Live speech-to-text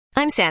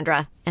I'm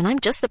Sandra, and I'm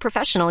just the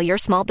professional your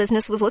small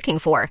business was looking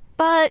for.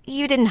 But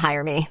you didn't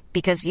hire me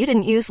because you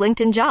didn't use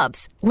LinkedIn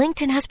Jobs.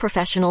 LinkedIn has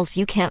professionals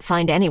you can't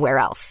find anywhere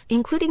else,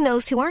 including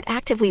those who aren't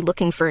actively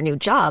looking for a new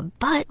job,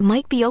 but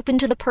might be open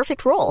to the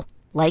perfect role,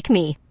 like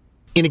me.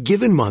 In a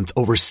given month,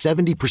 over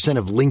 70%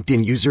 of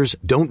LinkedIn users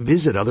don't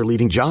visit other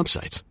leading job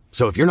sites.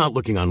 So if you're not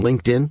looking on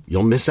LinkedIn,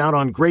 you'll miss out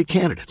on great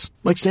candidates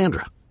like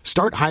Sandra.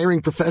 Start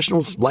hiring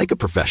professionals like a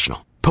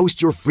professional.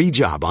 Post your free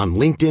job on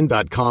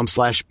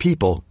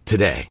linkedin.com/people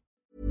today.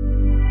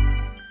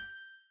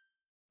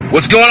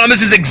 What's going on?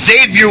 This is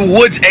Xavier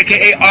Woods,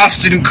 a.k.a.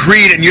 Austin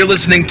Creed, and you're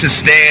listening to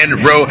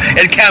Stan, Ro,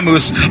 and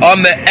Camus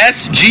on the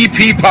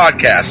SGP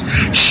podcast.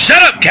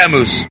 Shut up,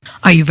 Camus!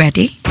 Are you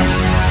ready?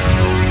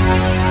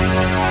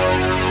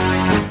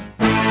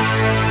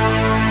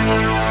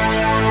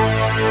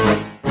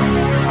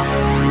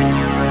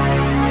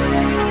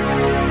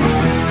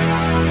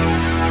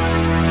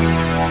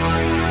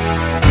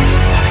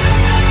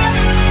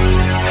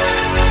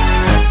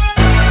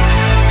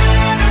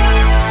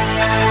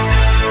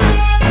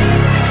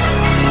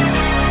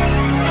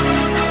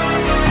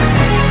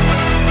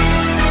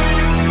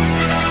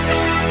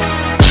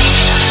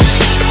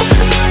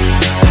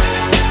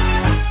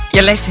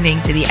 You're listening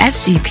to the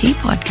SGP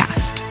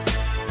podcast.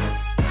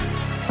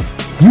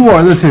 You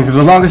are listening to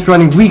the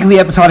longest-running weekly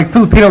episodic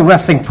Filipino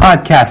wrestling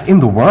podcast in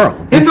the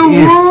world. This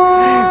is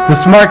the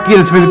Smart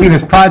Kids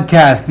Filipinas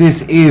podcast.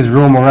 This is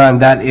Ro Moran.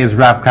 That is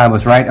Raf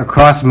Campos. Right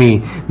across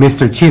me,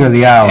 Mr. Chino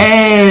Liao.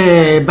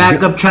 Hey,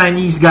 backup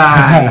Chinese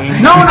guy.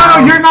 No,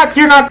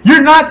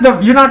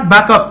 you're not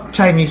backup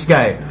Chinese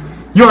guy.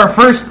 Your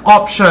first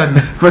option.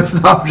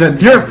 First option.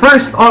 Your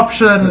first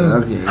option.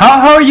 Okay.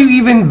 How are you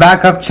even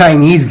backup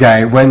Chinese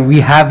guy when we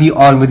have you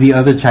on with the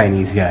other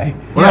Chinese guy?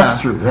 Well, yeah.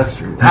 That's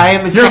true. I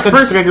am a second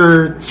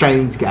stringer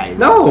Chinese guy.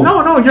 No,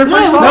 you're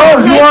first.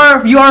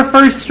 You are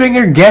first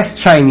stringer guest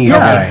Chinese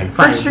guy.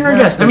 First stringer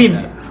guest. I mean,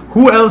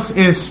 who else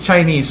is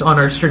Chinese on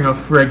our string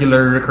of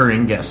regular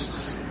recurring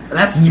guests?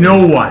 That's true.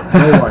 No one.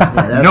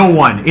 Yeah, no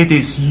one. It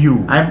is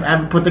you.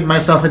 I'm putting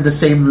myself in the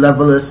same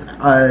level as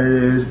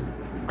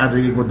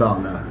Andre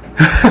Iguodala.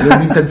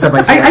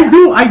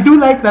 I do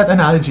like that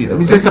analogy though.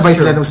 Minsan sabay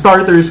sila ng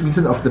starters,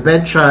 minsan off the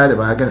bench siya,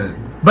 diba? Ganun.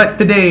 But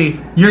today,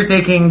 you're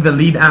taking the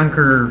lead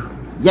anchor.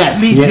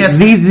 Yes.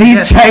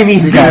 Lead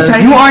Chinese guy.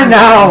 You are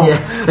now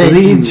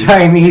lead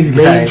Chinese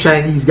guy. Main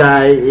Chinese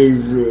guy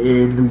is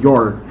in New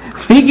York.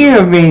 Speaking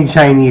of main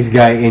Chinese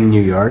guy in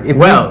New York, if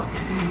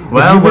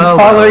you've been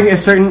following a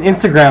certain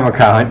Instagram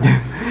account,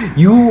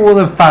 you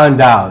will have found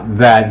out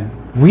that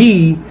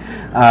we,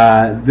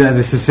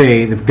 this is to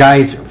say, the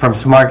guys from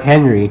Smart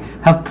Henry,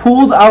 have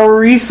pooled our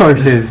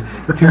resources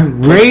to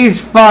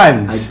raise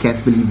funds. I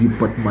can't believe you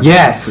put money into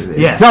this.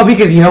 Yes. No,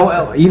 because you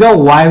know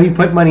why we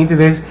put money into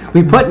this?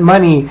 We put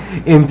money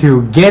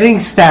into getting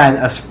Stan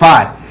a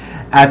spot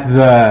at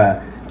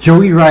the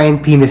Joey Ryan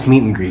penis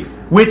meet and greet,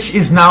 which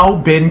is now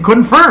been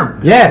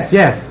confirmed. Yes.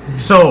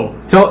 So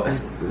to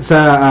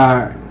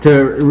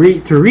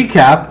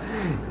recap,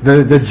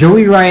 the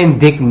Joey Ryan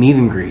dick meet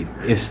and greet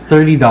is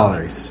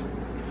 $30.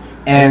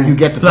 And you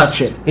get to touch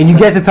it. And you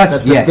get to touch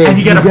it, yes. And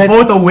you get a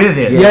photo with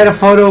it. You get a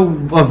photo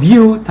of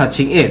you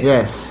touching it.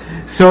 Yes.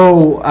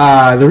 So,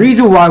 the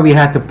reason why we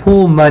had to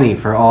pool money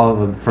for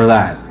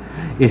that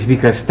is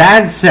because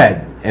Stan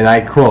said, and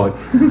I quote,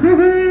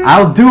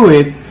 "I'll do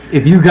it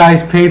if you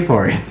guys pay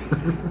for it."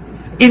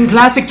 In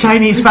classic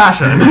Chinese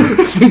fashion.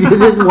 He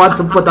didn't want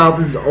to put out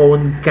his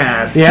own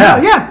cash.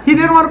 Yeah, he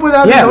didn't want to put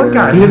out his own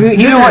cash. He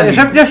didn't want.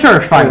 Sure,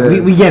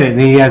 fine. We get it.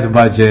 He has a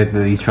budget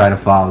that he's trying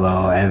to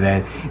follow, and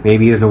then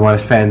maybe he doesn't want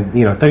to spend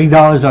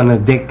 $30 on a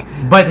dick.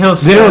 But he'll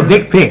spend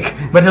dick pic.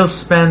 But he'll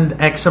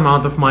spend X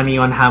amount of money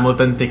on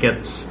Hamilton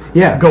tickets.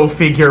 Yeah. Go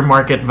figure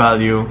market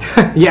value.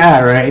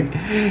 Yeah, right.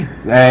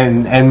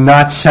 And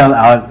not shell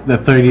out the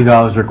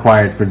 $30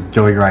 required for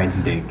Joey Ryan's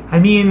dick. I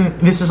mean,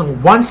 this is a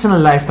once in a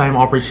lifetime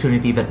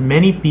opportunity that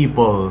many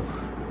people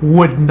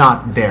would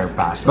not dare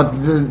pass. But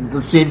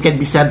the same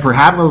can be said for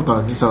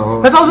Hamilton.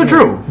 So that's also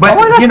true. But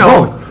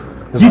both?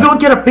 You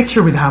don't get a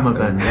picture with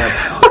Hamilton.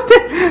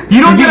 You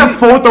don't get a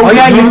photo with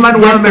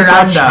Lin-Manuel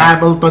Miranda.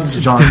 Hamilton's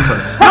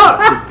Johnson. That's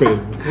the thing.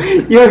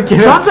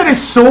 Johnson is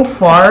so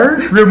far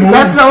removed.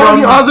 That's the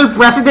only other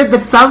president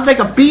that sounds like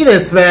a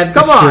penis, man.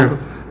 Come on. True.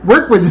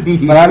 Work with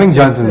me. But having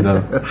Johnson,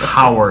 though.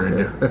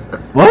 Howard.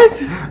 What?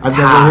 I've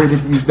never heard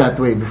it used that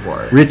way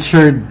before.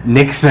 Richard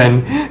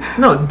Nixon.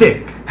 No,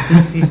 Dick.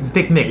 He's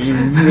Dick Nixon.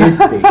 He is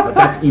Dick, but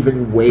that's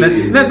even way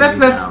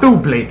That's too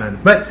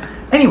blatant. But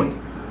anyway,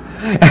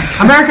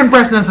 American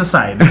presidents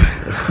aside,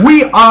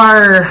 we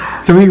are...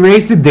 So we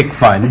raised the Dick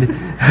Fund.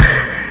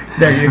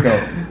 There you go.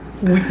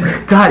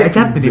 God, I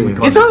can't believe we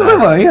it's all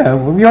that. Yeah,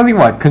 we only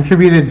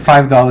contributed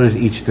 $5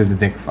 each to the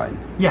Dick Fund.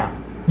 Yeah,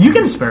 you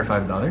can spare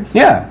 $5.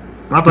 Yeah,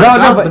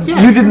 but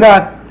you did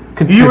not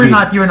contribute. You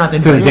were not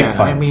into the Dick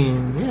Fund. I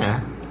mean, yeah.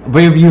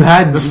 But if you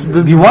had,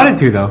 if you wanted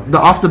to, though, the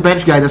off the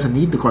bench guy doesn't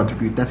need to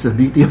contribute. That's the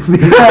beauty of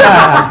it.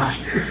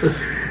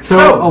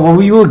 So what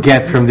we will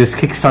get from this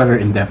Kickstarter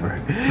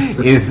endeavor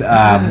is,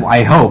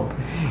 I hope,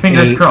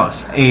 Fingers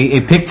crossed.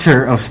 A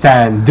picture of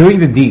Stan doing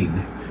the deed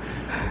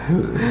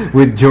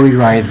with Joey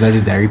Ryan's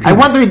legendary penis. I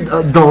wondered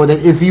though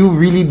that if you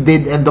really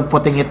did end up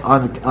putting it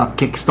on a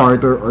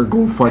Kickstarter or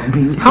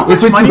GoFundMe, how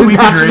much money we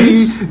could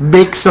raise?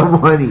 Make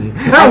some money.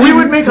 No, we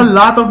would make a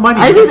lot of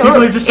money. I mean,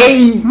 people are just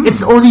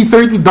it's only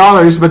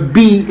 $30, but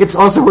B, it's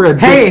also for a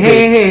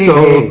hey.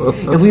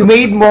 If we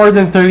made more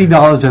than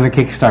 $30 on a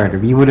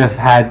Kickstarter, we would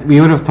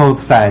have told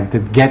Stan to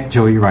get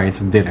Joey Ryan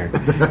some dinner.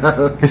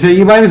 So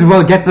you might as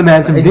well get the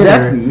man some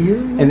dinner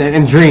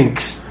and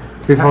drinks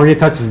before he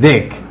touches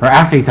dick, or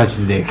after he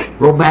touches dick.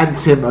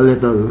 Romance him a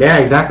little. Yeah,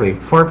 exactly.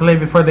 Foreplay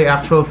before the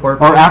actual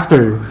foreplay. Or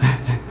after.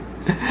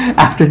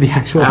 After the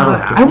actual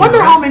foreplay. I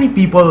wonder how many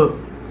people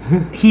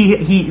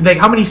he like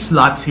how many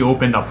slots he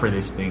opened up for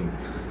this thing.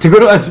 To go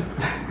to us.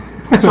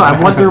 So I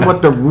wonder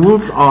what the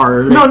rules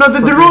are.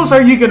 Like, the rules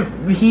are you can.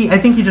 I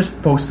think he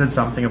just posted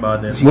something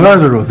about this. What are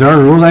the rules? There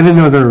are rules. I didn't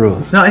know there are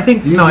rules. I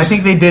think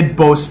they did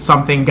post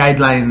something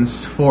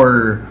guidelines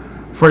for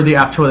the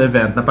actual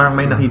event. Na parang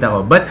may nakita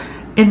ko. But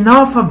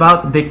enough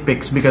about dick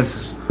pics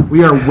because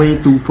we are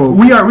way too focused.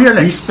 We are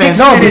like 6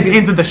 minutes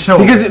into the show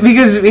because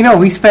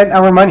we spent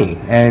our money,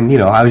 and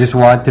I just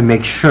want to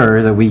make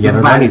sure that we get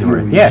our money's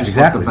worth. Yes,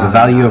 exactly. The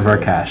value of our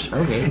cash.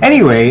 Okay.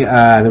 Anyway,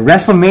 the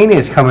WrestleMania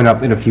is coming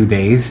up in a few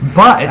days,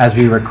 as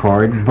we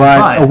record.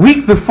 But a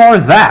week before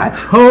that,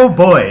 oh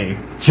boy,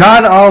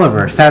 John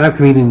Oliver, stand-up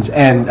comedian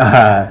and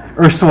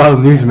erstwhile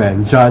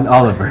newsman John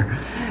Oliver,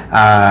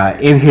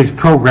 in his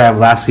program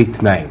Last Week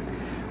Tonight,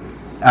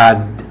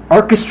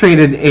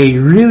 orchestrated a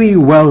really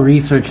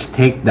well-researched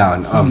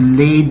takedown of... He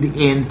laid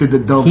into the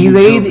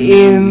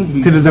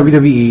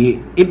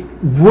WWE.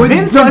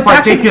 Vince in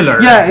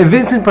particular.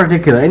 Vince in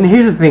particular. And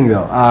here's the thing,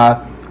 though.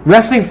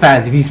 Wrestling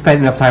fans, if you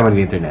spend enough time on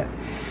the internet,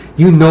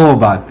 you know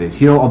about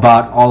this. You know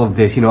about all of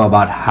this. You know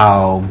about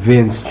how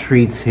Vince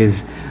treats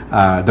his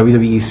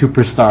WWE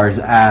superstars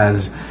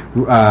as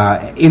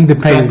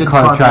independent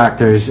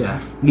contractors. Yeah.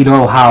 You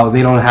know how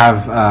they don't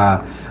have...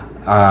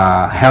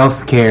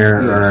 health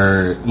care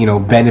or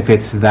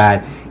benefits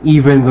that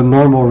even the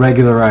normal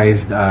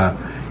regularized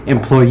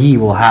employee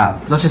will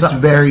have. Plus it's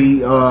very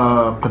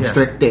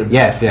constrictive.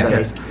 Yes.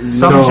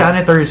 Some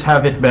janitors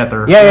have it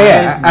better.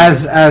 Yeah.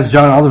 As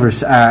John Oliver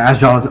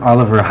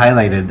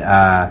highlighted,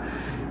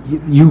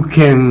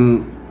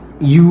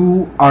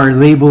 you are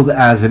labeled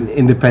as an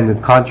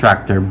independent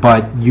contractor,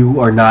 but you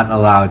are not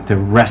allowed to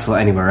wrestle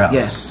anywhere else.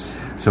 Yes.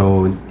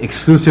 So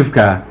exclusive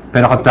ka,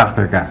 pero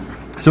contractor ka.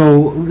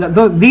 So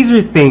these are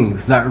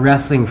things that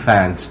wrestling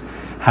fans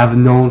have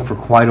known for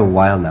quite a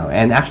while now,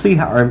 and actually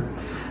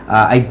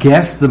I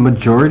guess the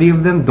majority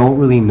of them don't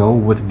really know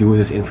what to do with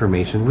this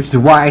information, which is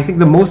why I think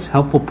the most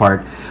helpful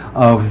part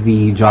of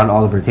the John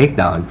Oliver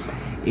takedown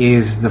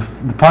is the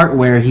part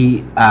where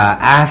he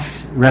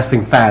asks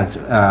wrestling fans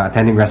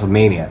attending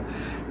WrestleMania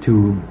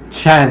to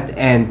chant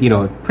and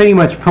pretty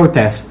much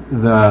protest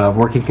the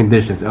working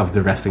conditions of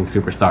the wrestling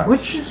superstar,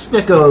 which is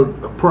like a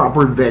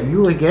proper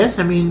venue, I guess.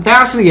 I mean,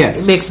 actually,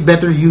 yes, it makes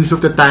better use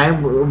of the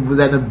time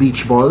than a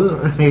beach ball.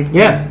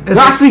 Yeah,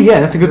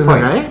 that's a good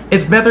point. Right?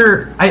 It's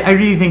better. I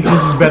really think this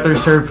is better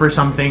served for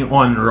something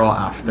on Raw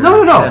after.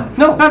 No. I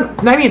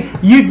mean,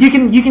 you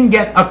can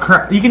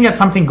get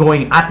something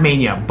going at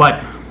Mania, but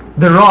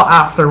the Raw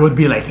after would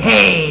be like,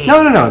 hey,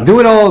 no. Do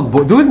it all.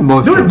 Do it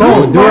most. Do it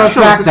both. Do it on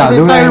SmackDown.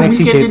 Do it on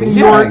NXT taping.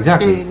 Yeah,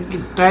 exactly.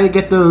 Try to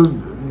get the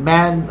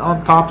man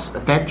on top's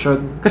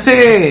attention. Because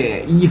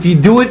if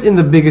you do it in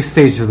the biggest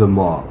stage of them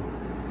all,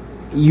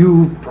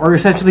 you are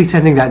essentially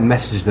sending that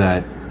message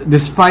that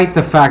despite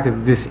the fact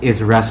that this is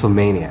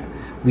WrestleMania,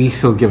 we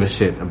still give a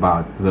shit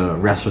about the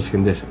wrestlers'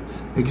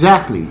 conditions.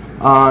 Exactly.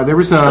 There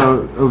was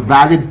a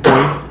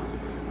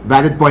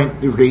valid point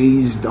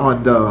raised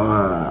on the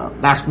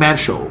Last Man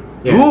Show.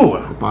 Yeah. Ooh,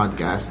 the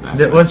podcast.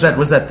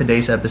 Was that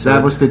today's episode?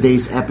 That was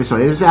today's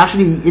episode. It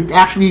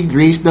actually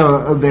raised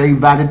a very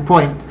valid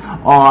point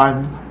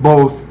on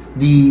both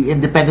the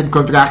independent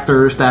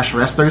contractor /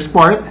 wrestlers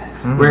part,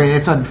 where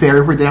it's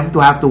unfair for them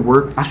to have to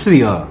work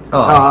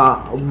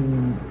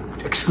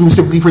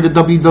exclusively for the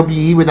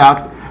WWE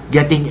without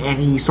getting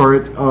any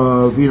sort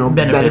of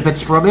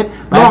benefits from it.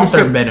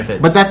 Long-term benefits.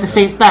 But at the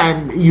same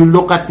time, you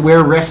look at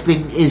where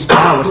wrestling is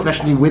now,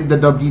 especially with the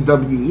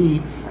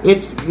WWE,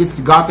 it's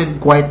gotten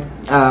quite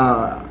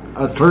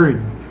a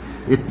turn.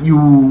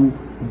 You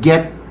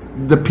get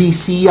the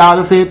PC out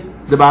of it,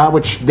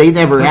 which they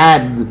never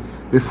had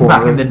before.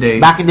 Back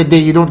in the day,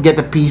 you don't get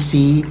a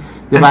PC.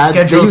 And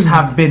schedules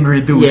have been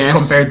reduced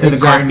compared to the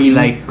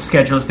currently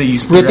schedules they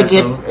used to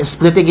wrestle.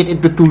 Splitting it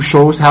into 2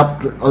 shows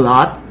helped a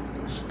lot.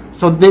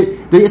 So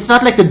it's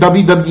not like the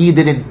WWE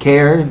didn't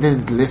care and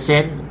didn't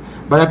listen,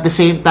 but at the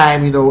same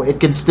time, it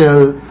can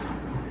still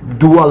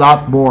do a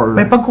lot more.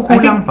 I think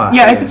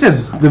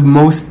the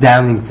most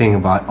damning thing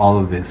about all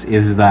of this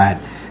is that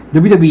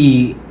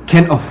WWE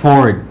can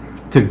afford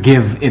to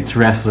give its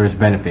wrestlers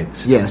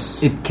benefits.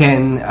 Yes. It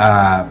can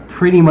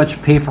pretty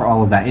much pay for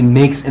all of that. It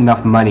makes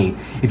enough money.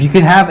 If you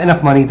can have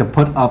enough money to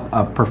put up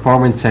a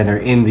performance center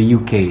in the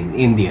UK, in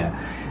India,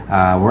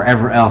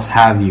 wherever else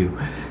have you,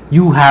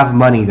 you have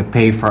money to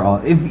pay for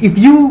all. If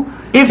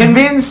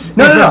Vince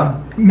is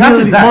a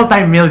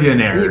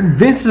multi-millionaire,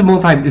 Vince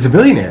is a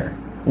billionaire.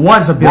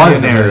 Was a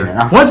billionaire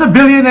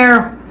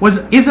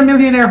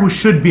who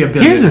should be a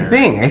billionaire. Here's the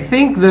thing. I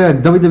think the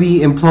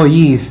WWE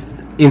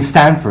employees in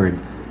Stamford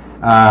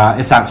get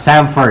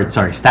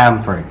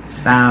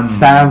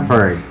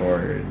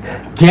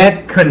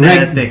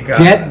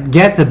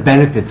the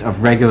benefits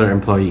of regular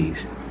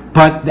employees,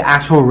 but the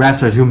actual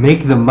wrestlers who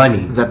make the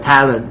money, the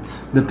talent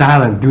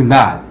do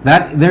not.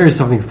 That there is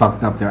something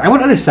fucked up there. I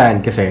would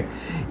understand because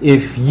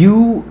if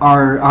you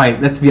are,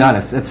 let's be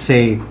honest. Let's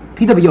say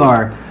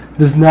PWR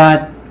does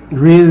not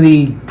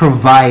really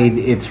provide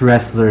its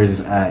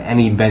wrestlers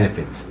any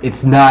benefits.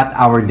 It's not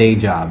our day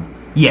job.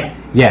 Yeah.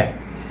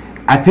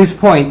 At this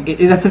point,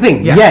 that's the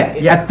thing.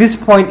 At this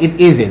point, it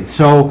isn't.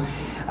 So,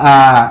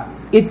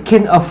 it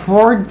can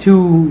afford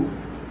to,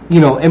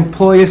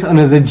 employ us on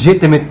a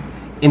legitimate,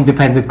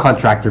 independent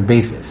contractor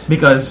basis.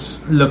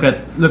 Because look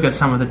at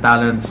some of the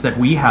talents that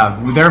we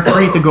have. They're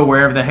free to go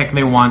wherever the heck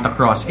they want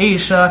across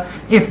Asia.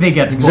 If they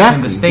get booked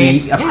in the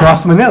States,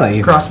 across Manila,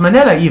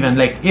 even.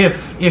 Like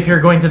if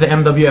you're going to the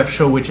MWF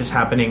show, which is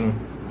happening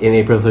in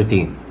April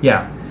 13th.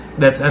 Yeah.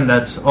 That's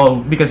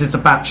all because it's a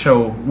packed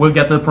show. We'll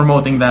get to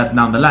promoting that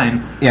down the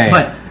line.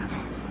 But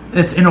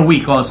it's in a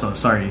week also,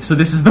 sorry. So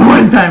this is the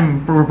one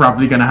time we're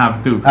probably gonna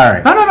have to.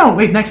 Alright. No,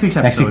 wait, next week's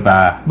episode.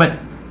 But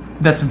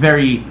that's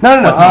very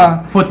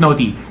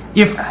footnotey.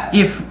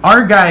 If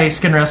our guys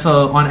can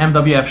wrestle on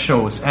MWF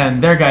shows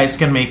and their guys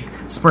can make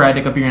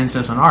sporadic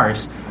appearances on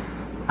ours,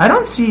 I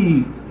don't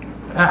see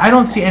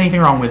anything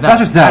wrong with that. Not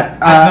just that.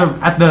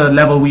 At the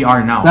level we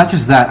are now. Not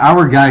just that.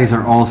 Our guys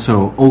are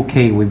also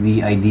okay with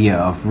the idea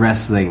of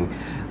wrestling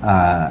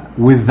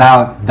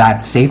without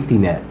that safety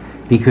net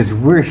because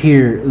we're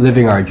here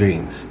living our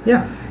dreams.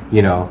 Yeah.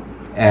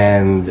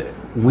 And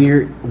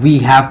we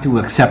have to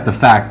accept the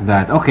fact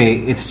that, okay,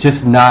 it's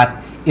just not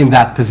in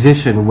that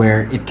position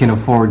where it can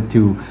afford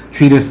to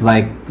treat us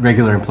like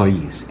regular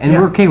employees. And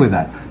we're okay with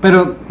that. But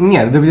the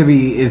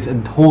WWE is a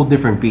whole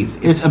different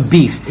beast. It's a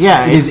beast.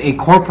 Yeah, it is a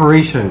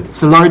corporation.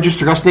 It's the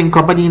largest wrestling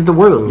company in the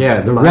world.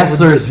 Yeah, the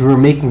wrestlers who are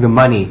making the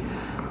money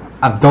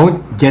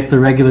don't get the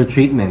regular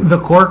treatment. The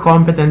core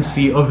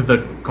competency of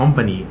the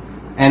company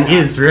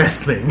is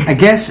wrestling. I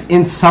guess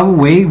in some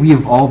way we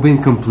have all been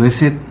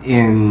complicit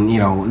in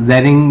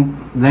letting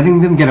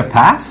them get a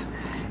pass.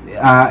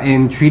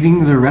 In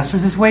treating the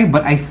wrestlers this way,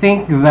 but I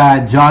think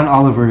that John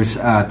Oliver's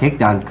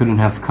takedown couldn't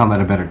have come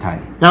at a better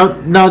time.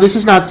 Now, this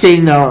is not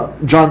saying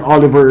John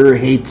Oliver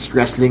hates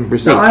wrestling per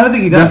se. No, I don't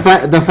think he does.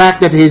 The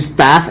fact that his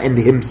staff and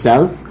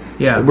himself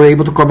were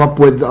able to come up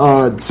with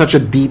such a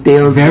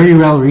detailed, very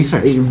well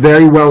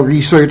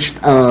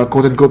researched,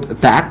 quote unquote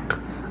attack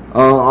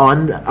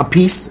on a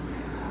piece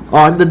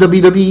on the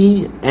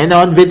WWE and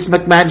on Vince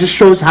McMahon just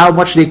shows how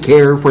much they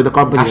care for the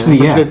company.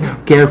 They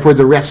care for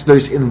the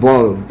wrestlers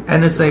involved.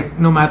 And it's like,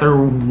 no matter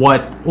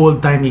what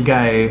old-timey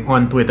guy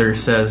on Twitter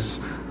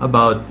says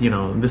about,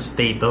 the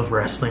state of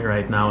wrestling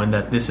right now and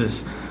that this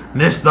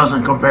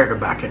doesn't compare to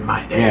back in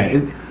my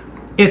day.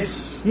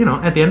 It's,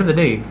 at the end of the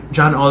day,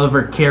 John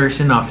Oliver cares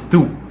enough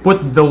to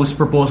put those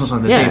proposals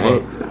on the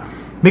table.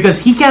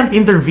 Because he can't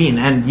intervene.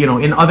 And,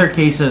 in other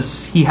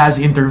cases, he has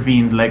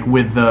intervened, like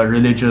with the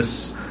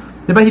religious...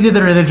 But he did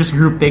the religious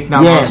group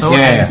takedown also.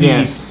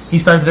 He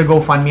started a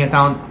GoFundMe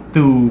account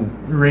to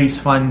raise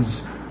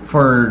funds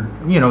for,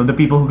 the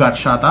people who got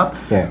shot up.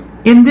 Yeah.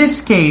 In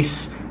this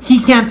case, he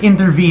can't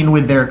intervene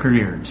with their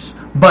careers.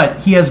 But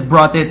he has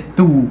brought it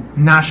to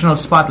national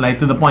spotlight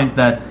to the point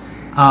that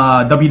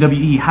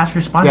WWE has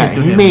responded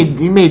to him.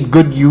 He made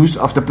good use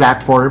of the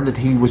platform that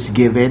he was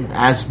given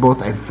as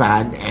both a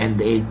fan and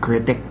a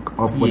critic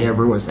of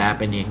whatever was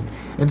happening.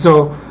 And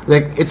so,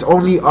 it's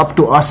only up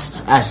to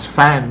us as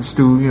fans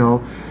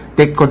to,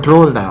 take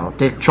control now,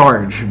 take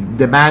charge,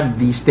 demand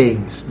these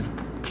things.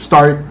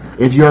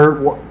 If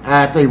you're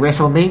at a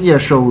WrestleMania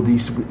show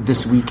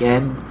this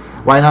weekend,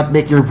 why not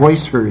make your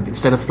voice heard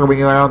instead of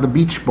throwing around the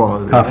beach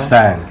ball? Cuff,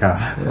 Stan,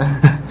 cuff.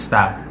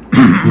 Stan.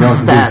 You know what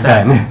to do,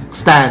 Stan.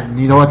 Stan,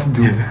 you know what to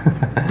do.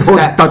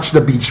 Don't touch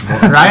the beach ball.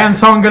 Ryan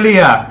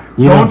Songalia,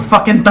 don't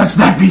fucking touch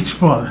that beach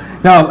ball.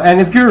 No, and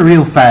if you're a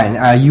real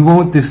fan, you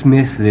won't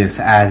dismiss this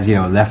as,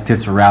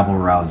 leftist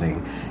rabble-rousing.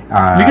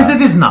 Because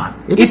it is not.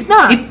 It is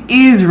not. It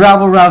is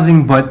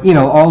rabble-rousing, but,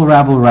 all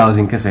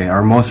rabble-rousing,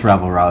 or most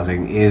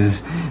rabble-rousing,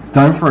 is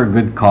done for a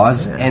good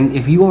cause. Yeah. And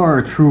if you are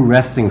a true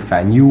wrestling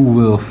fan, you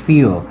will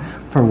feel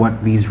for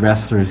what these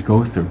wrestlers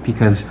go through.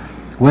 Because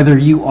whether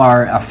you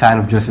are a fan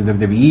of just the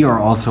WWE or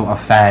also a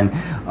fan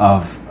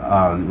of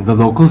the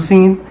local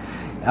scene,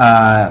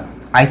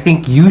 I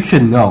think you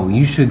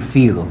should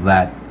feel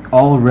that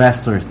all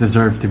wrestlers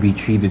deserve to be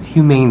treated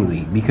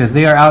humanely because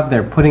they are out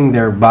there putting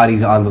their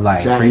bodies on the line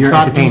for your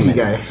entertainment. It's not easy,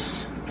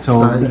 guys.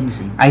 So it's not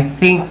easy. I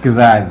think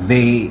that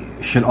they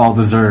should all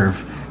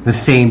deserve the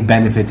same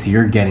benefits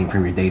you're getting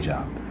from your day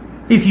job.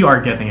 If you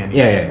are getting any.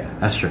 Yeah.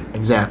 That's true.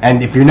 Exactly.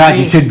 And if you're not,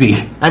 you should be.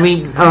 I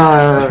mean,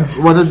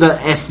 one of the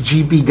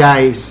SGP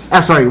guys,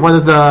 one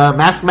of the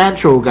Masked Man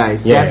Show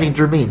guys, Dancing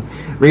Jermaine,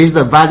 raised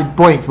a valid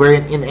point where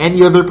in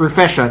any other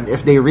profession,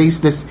 if they raise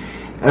this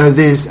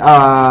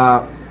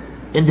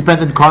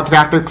independent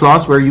contractor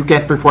clause where you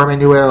can't perform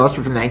anywhere else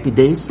for 90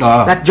 days,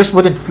 that just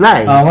wouldn't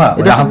fly.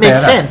 It doesn't make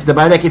sense.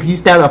 Like if you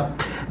tell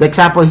the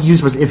example he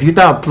used was if you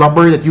tell a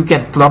plumber that you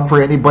can plumb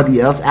for anybody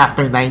else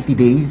after 90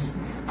 days,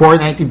 for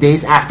 90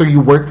 days after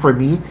you work for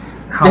me,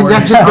 then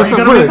that just doesn't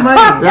work.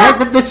 Right?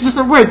 That just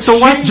doesn't work. So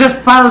shit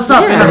just piles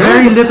up in a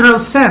very literal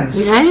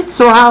sense. Right?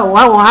 So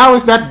how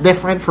is that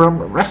different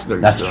from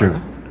wrestlers? That's true.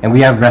 And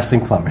we have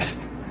wrestling plumbers.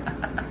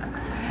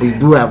 We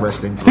do have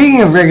wrestling plumbers.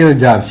 Speaking of regular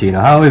jobs, Chino,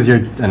 how is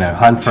your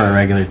hunt for a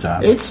regular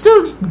job? It's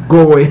still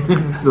going.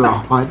 It's still a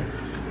hunt.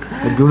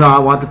 I do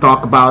not want to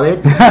talk about it.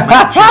 It's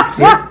my jinx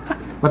it.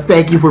 But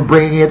thank you for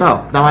bringing it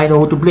up. Now I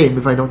know who to blame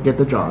if I don't get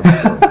the job.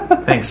 So.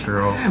 Thanks,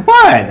 Ro.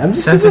 What? I'm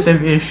just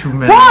sensitive issue,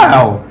 man.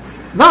 Wow.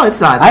 No,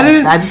 it's not.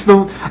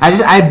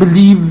 I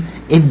believe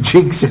in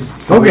jinxes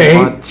so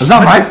much. It's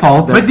not my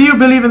fault. But do you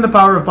believe in the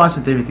power of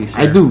positivity,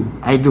 sir? I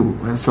do.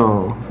 And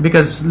so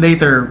because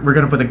later we're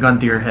gonna put a gun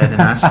to your head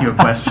and ask you a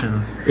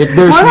question.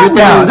 No. Why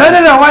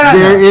not?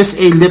 There is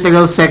a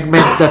literal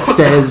segment that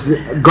says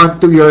 "gun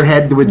to your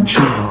head" with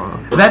Chino.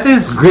 That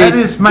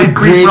is my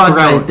pre-prod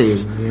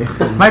notes.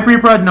 My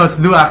pre-prod notes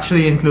do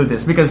actually include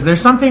this because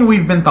there's something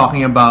we've been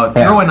talking about,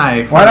 Ro and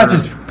I. Why not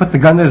just put the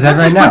gun to his head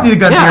right now? Let's just put the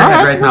gun to your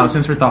head right now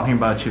since we're talking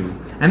about you.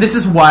 And this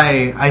is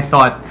why I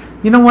thought,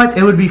 you know what,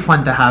 it would be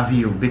fun to have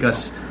you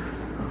because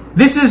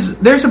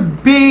there's a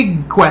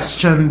big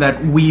question that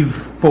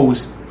we've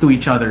posed to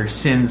each other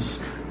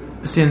since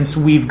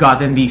we've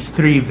gotten these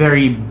three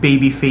very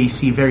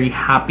baby-facey, very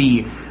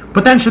happy,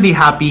 potentially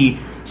happy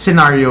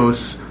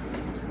scenarios,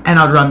 and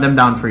I'll run them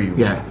down for you.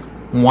 Yeah.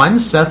 1,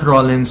 Seth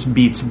Rollins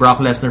beats Brock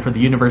Lesnar for the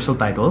Universal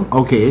title.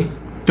 Okay.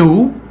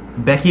 2,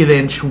 Becky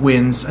Lynch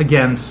wins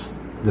against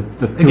the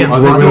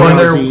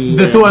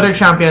two other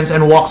champions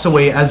and walks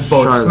away as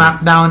both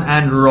SmackDown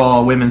and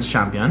Raw Women's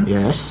Champion.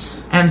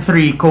 Yes. And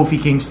 3,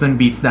 Kofi Kingston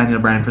beats Daniel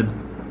Bryan for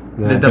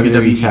the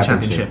WWE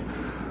Championship.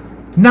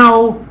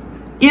 Now,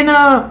 in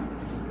a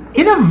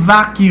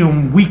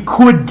vacuum, we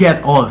could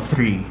get all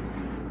 3.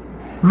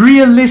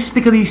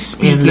 Realistically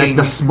speaking, in like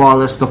the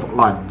smallest of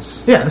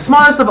odds. Yeah, the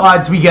smallest of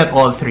odds, we get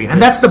all 3,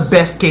 and that's the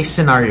best case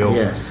scenario.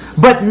 Yes.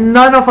 But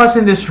none of us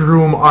in this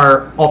room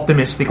are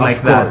optimistic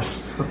like that.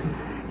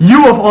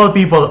 You of all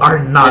people are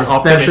not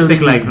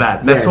optimistic like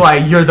that. That's why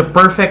you're the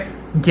perfect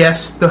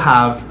guest to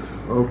have.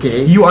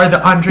 Okay. You are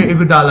the Andre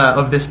Iguodala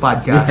of this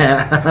podcast.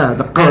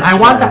 Yeah, and I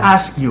want to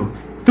ask you,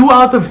 2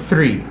 out of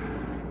 3.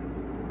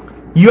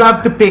 You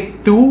have to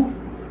pick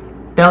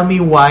 2. Tell me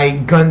why.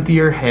 Gun to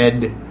your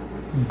head.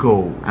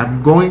 Go.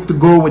 I'm going to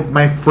go with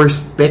my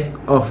first pick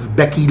of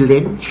Becky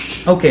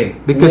Lynch. Okay.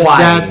 Because why?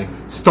 that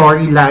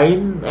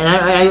storyline, and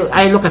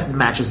I look at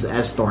matches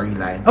as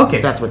storyline.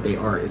 Okay. That's what they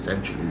are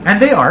essentially. And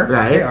they are.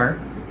 Right? They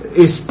are.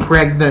 Is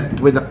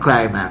pregnant with a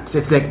climax.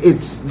 It's like it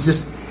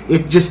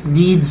just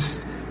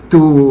needs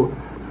to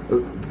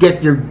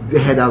get your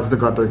head out of the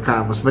gutter,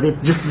 Camus, but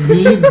it just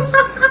needs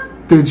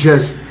to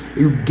just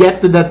you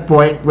get to that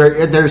point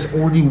where there's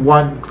only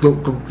one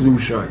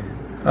conclusion.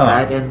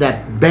 Right, and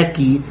that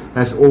Becky,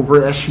 as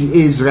over as she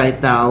is right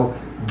now,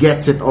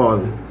 gets it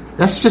all.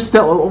 That's just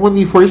the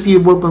only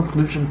foreseeable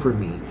conclusion for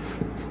me.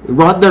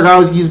 Ronda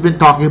Rousey's been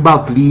talking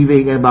about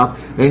leaving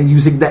and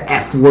using the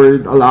F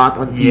word a lot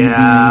on TV.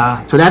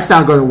 Yeah. So that's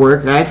not going to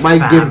work, right?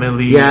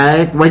 Family.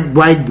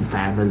 Why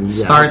family?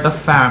 Yeah. Start a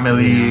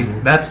family. Yeah.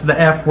 That's the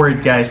F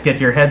word, guys. Get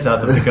your heads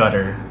out of the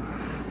gutter.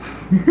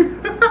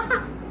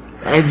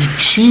 And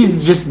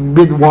she's just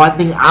been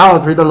wanting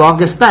out for the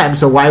longest time,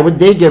 so why would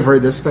they give her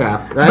the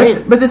strap,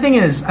 right? But the thing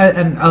is,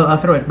 and I'll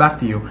throw it back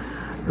to you,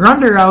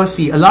 Ronda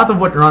Rousey, a lot of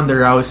what Ronda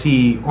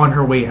Rousey on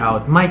her way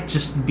out might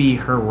just be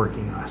her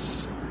working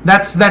us.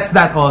 That's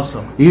that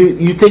also.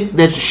 You think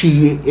that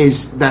she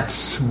is that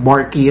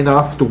smarky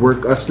enough to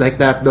work us like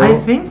that, though? I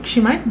think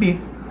she might be.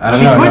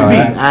 She could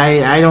be.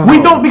 I don't know.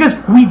 We don't, because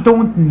we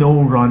don't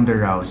know Ronda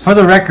Rousey. For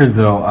the record,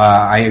 though,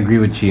 I agree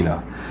with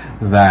Chino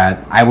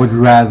that I would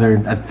rather,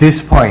 at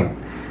this point,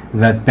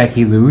 that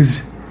Becky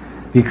lose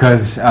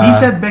because... he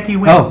said Becky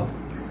wins. Oh.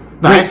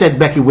 No, I said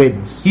Becky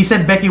wins. He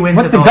said Becky wins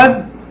but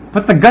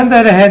the gun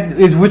that ahead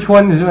is which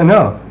one is...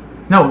 No,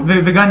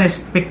 the gun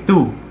is pick 2.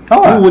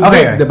 Who would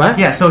win, diba?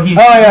 Yeah, so he's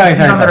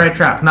on the right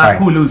track, not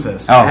who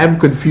loses. Oh. I'm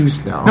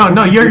confused now.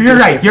 No, you're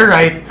right. You're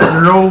right.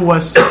 Ro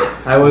was...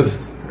 I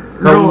was...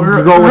 Ro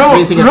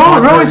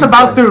is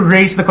about to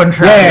raise the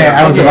contract. Yeah,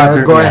 I was about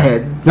to... Go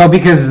ahead. No,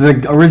 because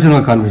the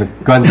original gun to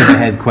the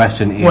head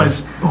question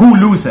was who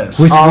loses?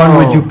 Which one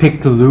would you pick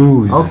to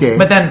lose? Okay.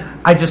 But then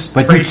I just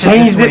you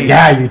changed it.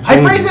 Yeah, you changed it.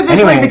 I phrased it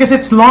this way because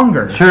it's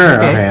longer.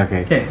 Sure.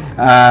 Okay.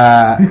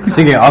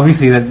 So yeah,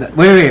 obviously that.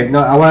 Wait.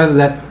 No, I want to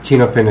let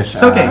Chino finish.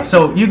 So, okay,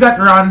 so you got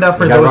Ronda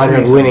for those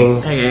reasons. Winning.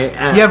 Okay,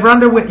 you have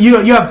Ronda.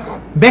 You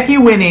have Becky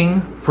winning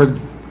for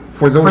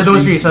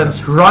those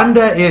reasons.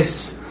 Ronda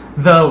is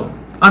the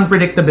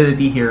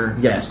unpredictability here.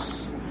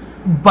 Yes.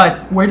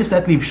 But where does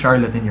that leave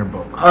Charlotte in your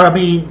book? I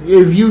mean,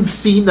 if you've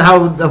seen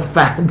how the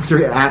fans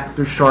react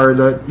to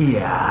Charlotte,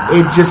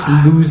 it just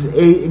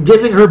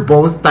giving her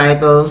both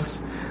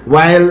titles,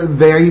 while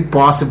very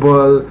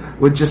possible,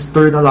 would just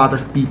turn a lot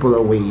of people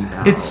away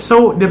now. It's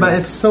so, diba?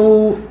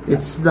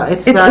 It's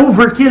not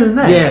overkill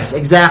na. Yes,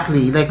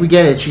 exactly. Like, we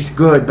get it, she's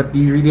good, but do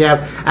you really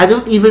have... I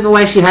don't even know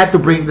why she had to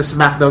bring the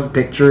SmackDown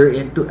picture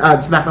into...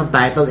 SmackDown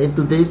title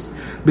into this,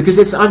 because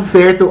it's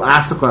unfair to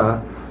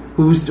Asuka,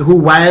 who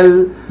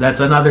while...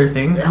 That's another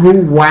thing.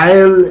 Who,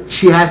 while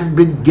she hasn't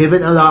been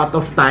given a lot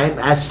of time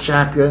as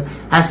champion,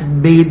 has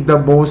made the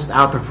most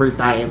out of her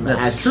time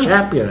as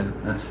champion.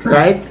 That's true.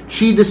 Right?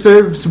 She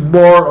deserves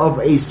more of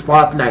a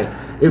spotlight.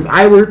 If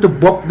I were to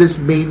book this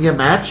Mania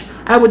match,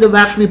 I would have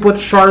actually put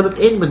Charlotte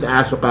in with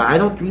Asuka. I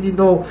don't really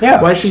know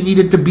why she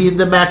needed to be in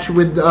the match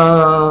with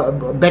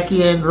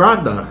Becky and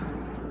Ronda.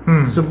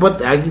 So, but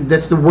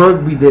that's the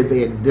world we live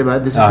in.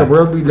 Diba? This is the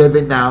world we live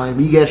in now, and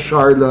we get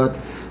Charlotte.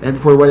 And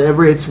for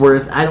whatever it's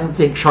worth, I don't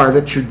think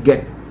Charlotte should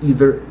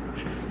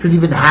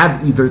even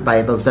have either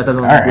titles. That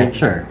alone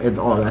and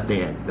all at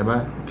the end,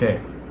 diba? Okay,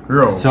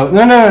 Ro. So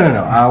no.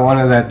 I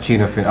wanted that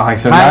Chino finish. Okay,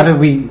 so now that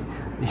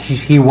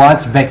he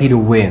wants Becky to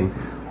win.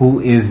 Who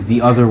is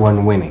the other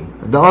one winning?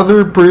 The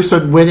other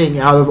person winning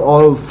out of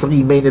all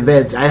three main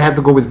events, I have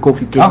to go with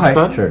Kofi Kingston.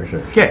 Okay,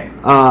 sure. Okay.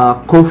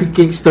 Kofi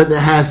Kingston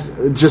has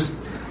just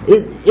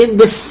in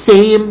the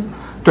same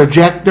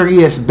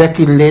trajectory as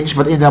Becky Lynch,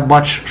 but in a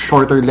much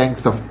shorter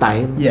length of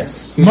time.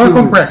 Yes, more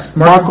compressed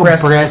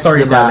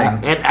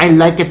storytelling, and I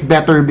like it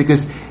better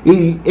because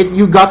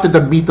you got to the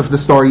meat of the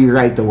story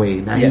right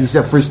away. Now he's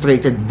a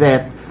frustrated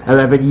vet,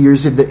 11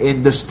 years in the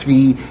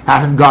industry,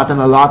 hasn't gotten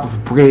a lot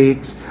of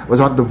breaks, was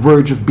on the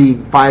verge of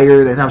being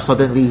fired, and now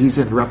suddenly he's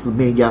in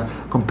WrestleMania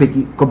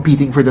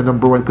competing for the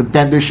 #1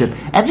 contendership.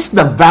 And just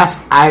the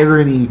vast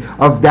irony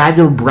of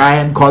Daniel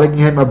Bryan calling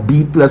him a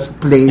B+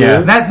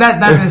 player.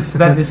 That is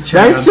that's just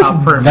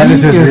genius, that is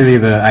just really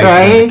the icing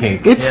on the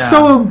cake. It's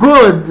so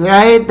good,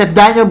 right? That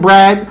Daniel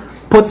Bryan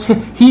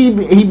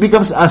he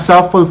becomes a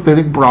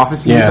self-fulfilling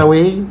prophecy in a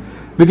way.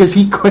 Because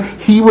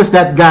he was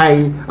that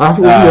guy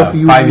only a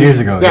few 5 years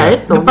ago. Yeah,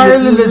 the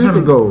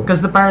parallelism.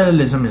 Because the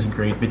parallelism is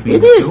great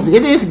between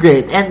It is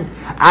great. And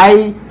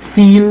I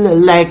feel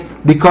like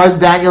because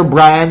Daniel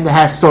Bryan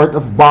has sort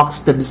of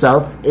boxed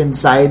himself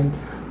inside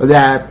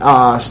that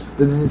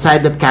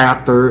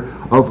character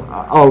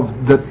of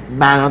the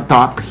man on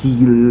top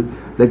heel,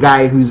 the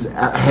guy who's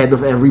ahead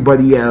of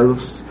everybody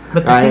else.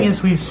 But the thing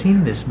is, we've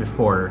seen this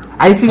before.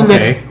 I feel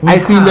like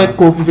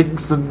Kofi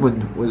Kingston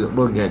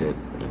will get it.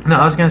 No,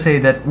 I was gonna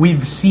say that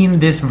we've seen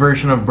this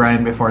version of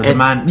Bryan before. The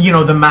man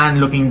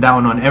looking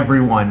down on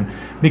everyone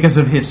because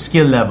of his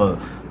skill level.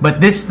 But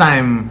this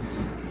time,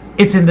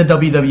 it's in the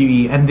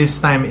WWE, and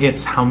this time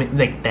it's how many?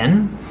 Like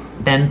 10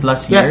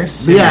 plus years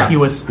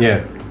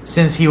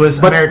since he was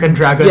American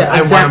Dragon.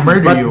 I want to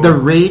murder you. But the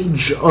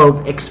range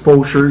of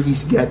exposure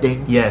he's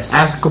getting,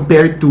 as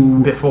compared to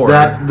before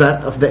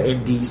that of the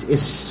Indies, is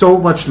so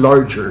much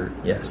larger.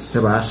 Yes.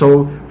 Diba?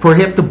 So for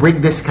him to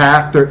bring this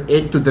character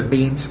into the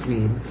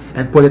mainstream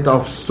and put it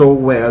off so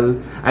well,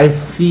 I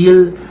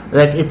feel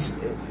like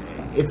it's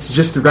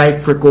just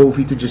right for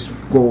Kofi to just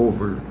go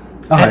over.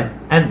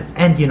 And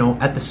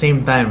at the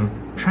same time,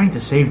 trying to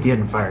save the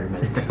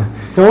environment.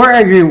 So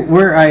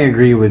where I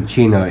agree with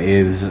Chino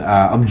is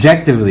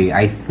objectively,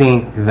 I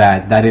think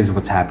that is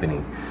what's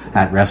happening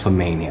at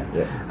WrestleMania.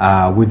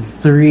 With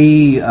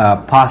 3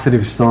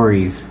 positive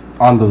stories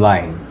on the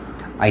line,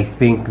 I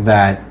think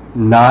that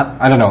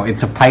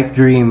it's a pipe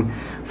dream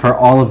for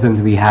all of them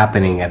to be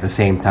happening at the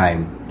same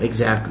time.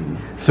 Exactly.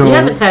 So we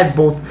haven't had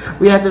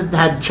we haven't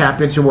had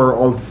champions who were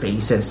all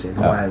faces in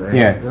a while, right?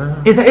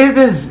 Yeah. It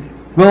is.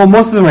 Well,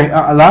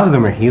 a lot of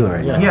them are heel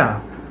right now.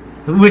 Yeah.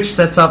 Which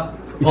sets up.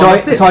 So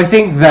I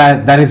think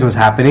that is what's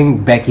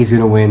happening. Becky's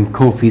gonna win.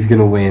 Kofi's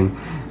gonna win.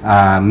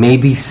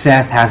 Maybe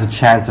Seth has a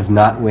chance of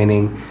not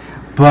winning.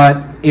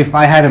 But if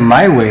I had it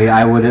my way,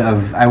 I would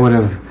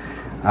have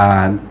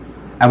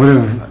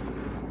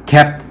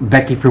kept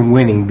Becky from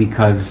winning,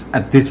 because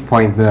at this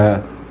point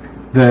the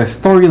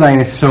storyline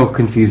is so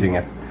confusing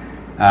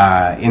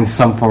in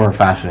some form or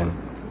fashion,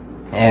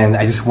 and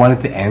I just want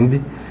it to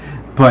end.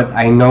 But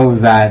I know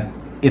that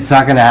it's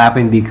not going to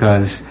happen,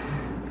 because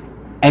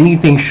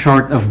anything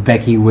short of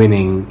Becky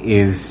winning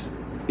is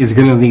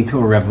going to lead to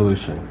a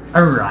revolution,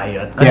 a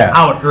riot, an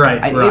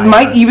outright riot. It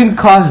might even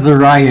cause the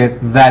riot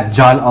that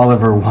John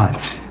Oliver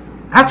wants.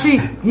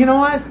 Actually, you know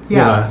what?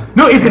 Yeah.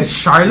 No, if it's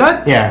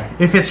Charlotte,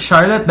 if it's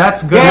Charlotte,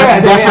 that's good. That's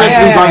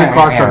definitely going to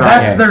cause a riot.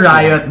 That's the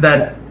riot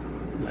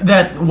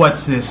that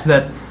what's this?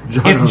 That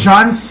if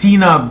John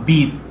Cena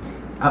beat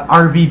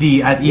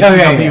RVD at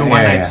ECW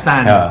One Night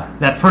Stand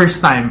that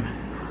first time,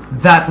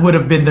 that would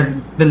have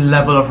been the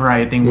level of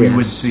rioting we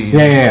would see.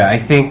 I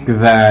think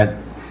that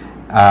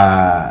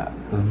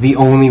the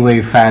only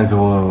way fans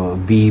will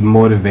be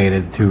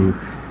motivated to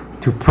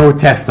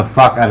protest the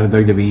fuck out of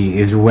WWE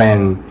is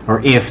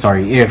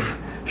if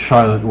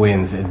Charlotte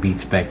wins and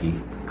beats Becky.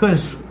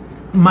 Because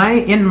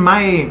in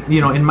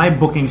my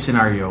booking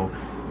scenario,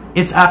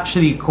 it's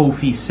actually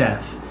Kofi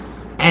Seth,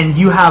 and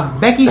you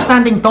have Becky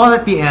standing tall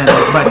at the end,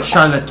 but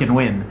Charlotte can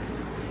win.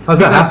 How's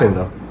that happen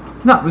though?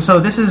 No, so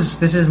this is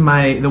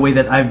the way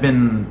that I've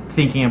been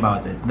thinking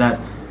about it. That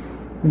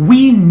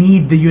we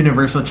need the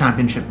Universal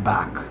Championship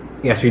back.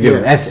 Yes, we do.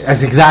 Yes.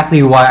 That's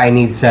exactly why I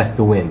need Seth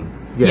to win.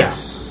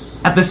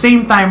 Yes. At the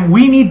same time,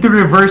 we need to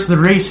reverse the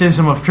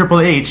racism of Triple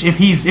H. If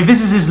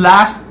this is his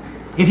last,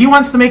 if he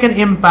wants to make an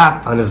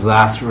impact on his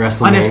last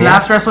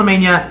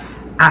WrestleMania,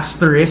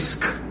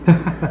 asterisk,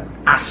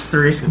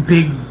 asterisk,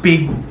 big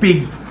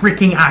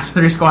freaking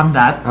asterisk on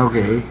that.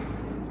 Okay.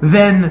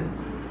 Then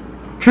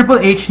Triple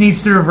H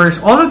needs to reverse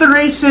all of the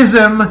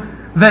racism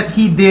that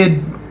he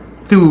did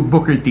to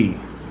Booker T.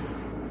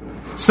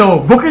 So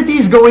Booker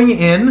T's going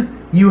in.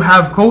 You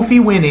have Kofi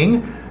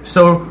winning.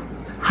 So,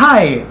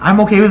 hi, I'm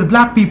okay with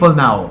black people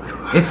now.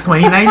 It's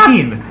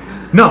 2019.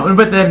 No,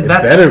 but then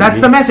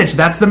that's the message.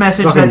 That's the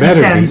message that he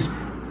sends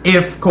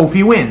if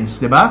Kofi wins,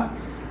 diba?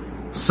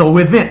 So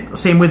with Vince,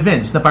 same with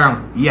Vince. Na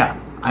parang, yeah,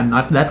 I'm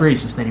not that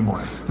racist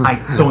anymore. I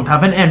don't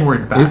have an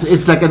N-word pass.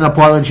 It's like an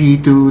apology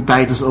to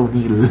Titus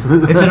O'Neil.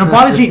 It's an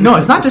apology. No,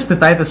 it's not just to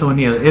Titus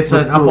O'Neil. It's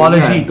an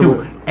apology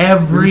to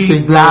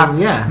every black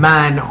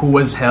man who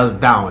was held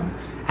down.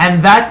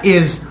 And that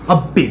is a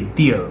big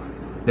deal.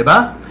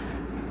 Diba?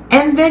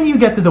 And then you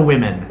get to the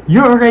women.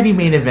 You're already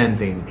main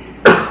eventing.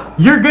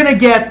 You're gonna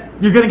get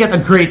a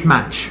great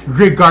match,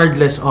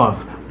 regardless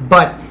of.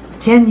 But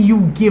can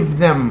you give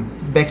them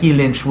Becky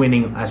Lynch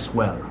winning as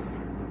well?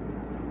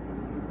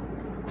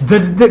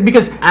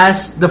 Because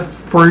as the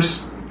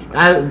first,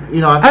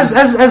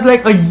 as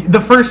like the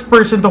first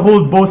person to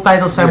hold both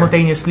titles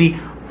simultaneously,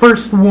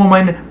 first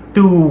woman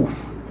to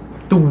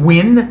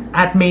win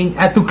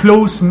to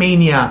close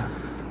Mania,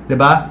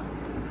 diba?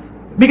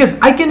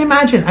 Because I can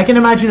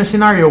imagine a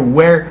scenario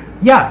where,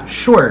 yeah,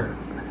 sure,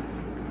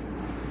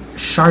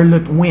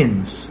 Charlotte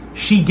wins,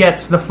 she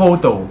gets the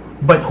photo,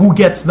 but who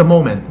gets the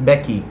moment?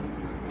 Becky.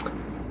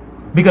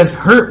 Because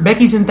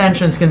Becky's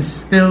intentions can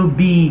still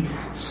be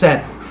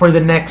set for the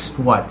next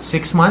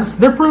 6 months.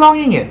 They're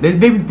prolonging it.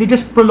 They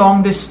just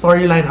prolong this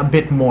storyline a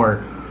bit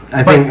more.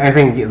 I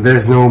think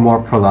there's no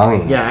more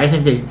prolonging. Yeah, I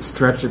think they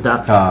stretched it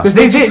out because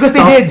they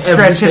did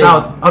stretch it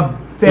out a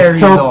very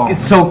long.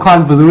 It's so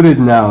convoluted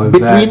now.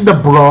 Between the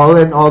brawl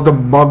and all the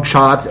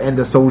mugshots and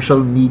the social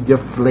media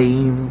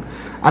flame,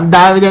 ang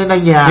dami na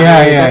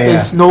nangyari.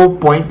 There's no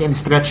point in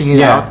stretching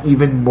it out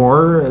even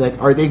more. Like,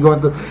 are they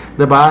going to,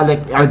 diba?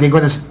 Like, are they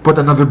going to put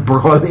another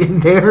brawl in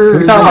there?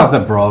 Can we talk about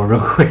the brawl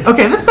real quick?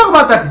 Okay, let's talk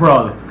about that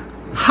brawl.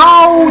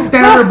 How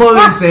terrible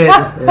is it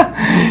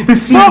to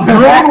see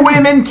grown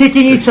women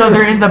kicking each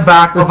other in the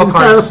back of a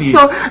car seat?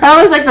 So that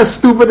was like the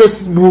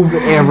stupidest move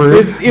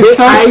ever.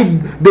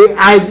 They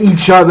eyed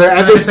each other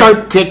and they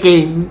start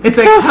kicking. It's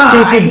like,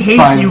 I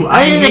hate you.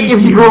 I hate you.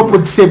 If you grow up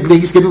with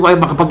siblings, ganun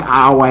kayo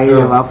makapag-away,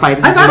 diba?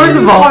 Fighting. I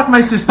thought my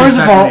sister. First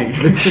of all,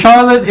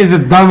 Charlotte is the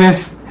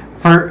dumbest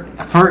for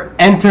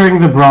entering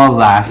the brawl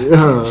last.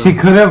 She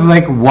could have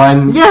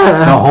won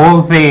the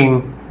whole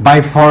thing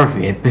by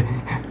forfeit.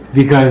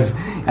 Because,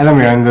 alam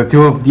mo yun,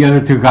 the other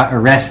two got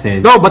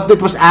arrested. No, but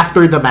it was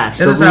after the match.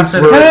 No.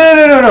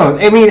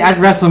 I mean, at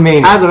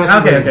WrestleMania.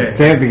 Okay.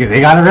 So,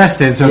 they got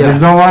arrested, so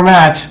there's no more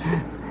match.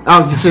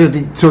 Oh, so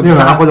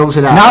nakakulong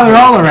sila. Now they're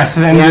all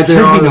arrested, and there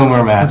should be no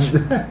more match.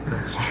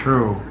 That's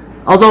true.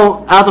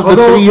 Although, out of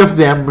the three of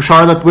them,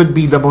 Charlotte would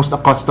be the most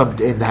accustomed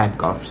in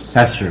handcuffs.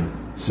 That's true.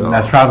 So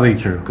that's probably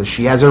true. Because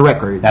she has a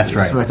record. That's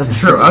right. That's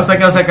true. I was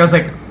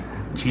like,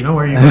 Gino,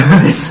 where are you going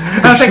with this?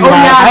 I was like,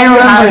 I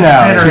remember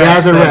now. She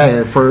has a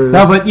right for...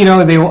 No, but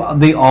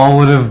they all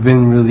would have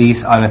been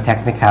released on a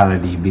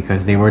technicality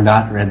because they were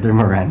not read their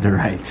Miranda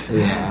rights.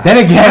 Yeah. Then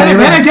again,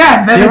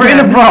 they were in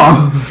a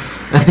brawl.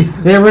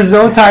 There was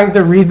no time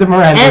to read the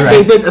Miranda rights. And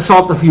they did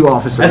assault a few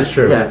officers. That's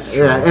true. Yes,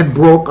 and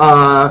broke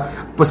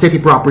city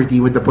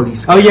property with the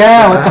police. Oh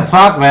yeah, what the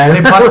fuck, man?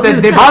 They busted.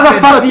 How the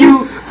fuck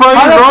you?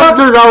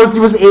 Ronda Rousey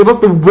was able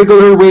to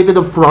wiggle her way to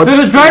the front. To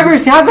the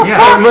driver's seat. How the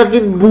fuck? And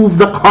fucking move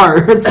the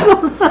car.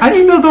 I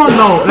still don't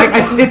know. Like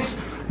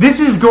this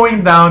is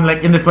going down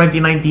like in the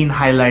 2019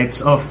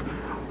 highlights of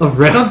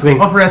wrestling.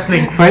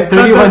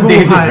 31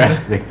 days of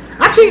wrestling.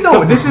 Actually,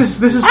 no. This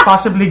is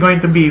possibly going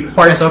to be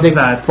part wrestling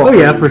of that. Oh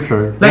yeah, for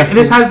sure. Like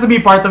this has to be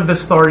part of the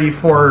story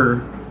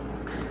for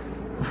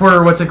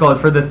what's it called,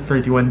 for the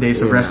 31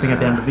 days of wrestling at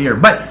the end of the year.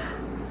 But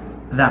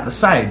that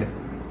aside,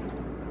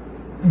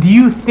 do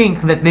you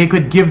think that they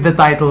could give the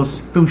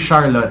titles to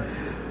Charlotte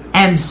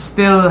and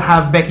still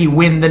have Becky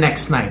win the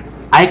next night?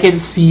 I can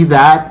see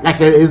that, like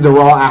in the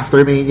Raw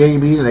after Mania. You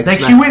mean like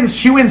she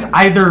wins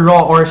either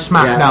Raw or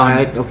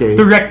SmackDown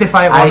to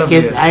rectify all of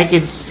this. I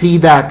can see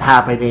that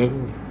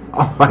happening.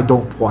 Oh, I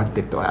don't want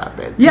it to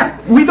happen. Yeah,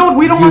 we don't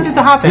want it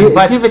to happen.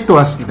 But give it to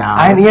us now.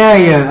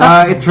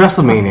 It's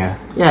WrestleMania.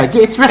 Yeah,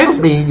 it's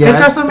WrestleMania. It's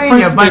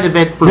WrestleMania, first main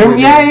event for women.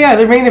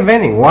 They're main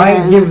eventing. Why?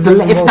 It's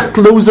the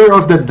closer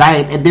of the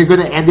night, and they're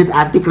gonna end it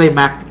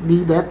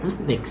anticlimactically. That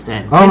doesn't make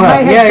sense. Oh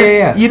my,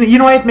 yeah. You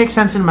know why it makes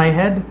sense in my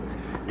head?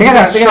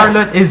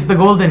 Charlotte is the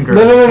golden girl.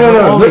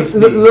 No.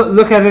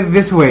 Look at it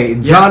this way.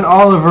 John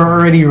Oliver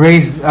already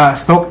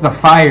stoked the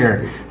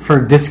fire for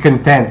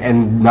discontent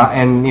and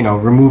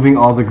removing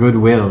all the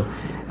goodwill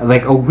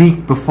like a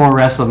week before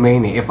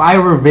WrestleMania. If I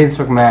were Vince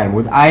McMahon,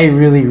 would I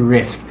really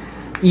risk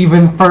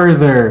even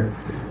further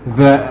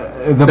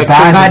the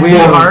bad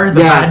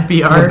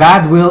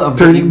will of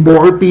turning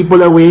more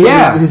people away?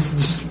 Yeah. It's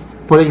just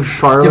putting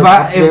Charlotte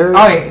up there.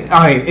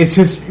 Alright, it's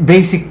just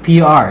basic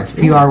PR. It's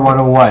PR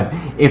 101.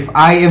 If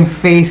I am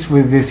faced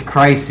with this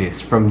crisis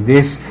from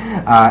this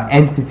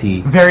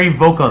entity, very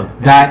vocal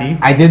that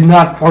I did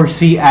not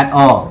foresee at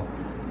all,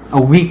 a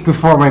week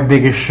before my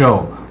biggest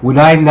show, would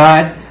I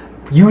not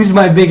use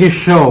my biggest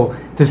show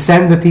to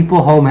send the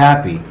people home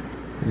happy?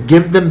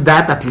 Give them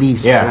that at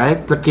least,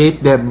 right?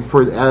 Placate them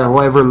for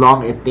however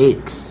long it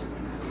takes.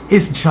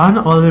 Is John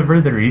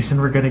Oliver the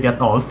reason we're gonna get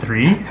all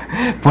three?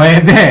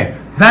 Puede.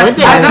 That's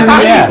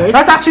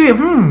actually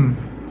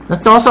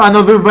That's also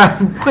another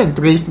valid point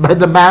raised by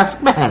the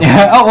Masked Man.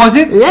 Oh, was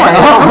it?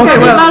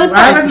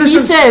 Yeah. He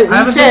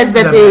said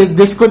that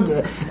this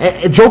could,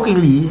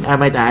 jokingly, I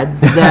might add,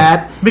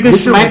 that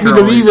this might be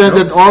the reason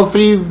that all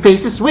three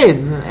faces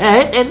win,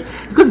 right? And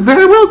it could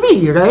very well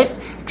be, right?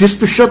 Just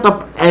to shut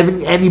up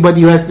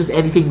anybody who has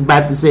anything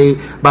bad to say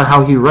about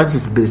how he runs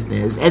his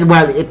business. And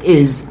while it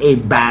is a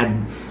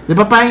bad, it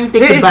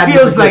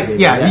feels like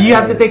you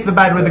have to take the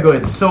bad with the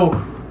good. So.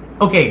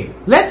 Okay,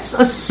 let's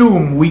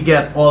assume we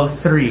get all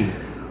three.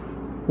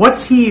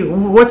 What's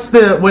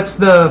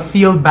the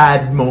feel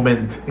bad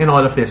moment in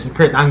all of this?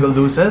 Kurt Angle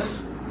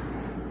loses?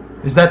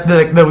 Is that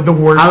the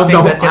worst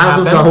thing that can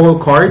happen? Out of the whole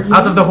card?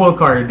 Out of the whole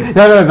card.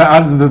 No,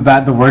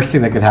 the worst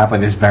thing that could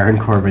happen is Baron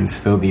Corbin's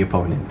still the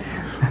opponent.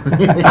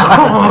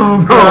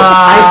 I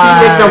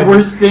feel like the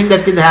worst thing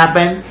that could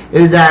happen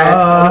is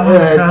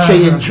that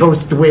Che and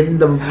Jost win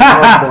the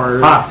armbar.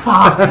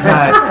 Fuck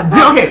that.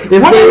 Okay,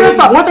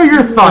 what are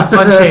your thoughts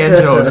on Che and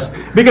Jost?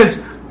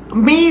 Because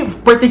me,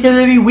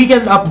 particularly,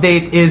 Weekend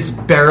Update is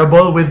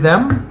bearable with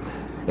them.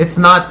 It's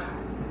not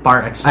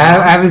par excellence.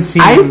 I haven't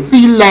seen. I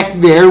feel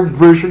like their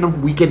version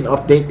of Weekend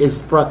Update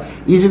is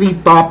easily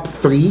top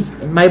 3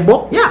 in my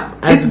book. Yeah,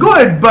 it's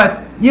good, but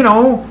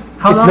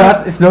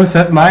it's no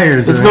Seth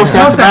Meyers. It's no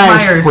Seth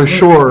Meyers for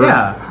sure.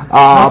 Yeah,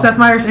 no Seth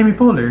Meyers, Amy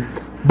Poehler.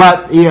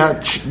 But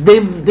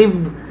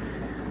they've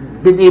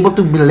been able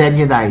to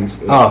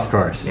millennialize it. Oh, of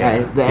course. Yeah,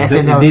 the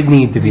SNL did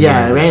need to be.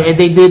 Yeah, right, and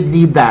they did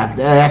need that.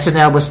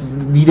 SNL was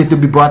needed to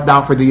be brought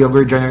down for the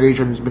younger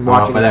generation who's been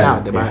watching it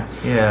now.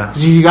 Yeah.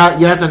 So you have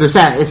to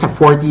understand, it's a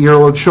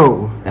 40-year-old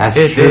show. That's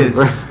it true.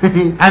 Is.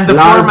 And the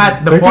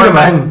format.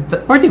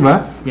 40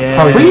 ba?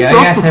 Yeah. Pretty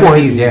close to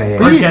 40. Yeah.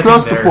 Pretty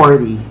close to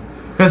 40.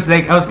 Because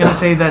I was gonna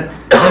say that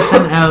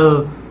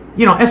SNL.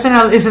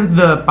 SNL isn't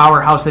the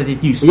powerhouse that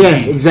it used to be.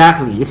 Yes,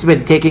 exactly. It's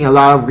been taking a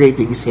lot of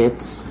ratings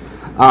hits,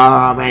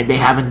 and they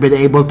haven't been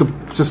able to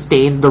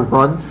sustain the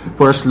run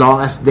for as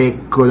long as they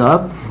could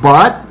have.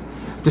 But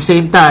at the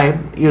same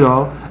time,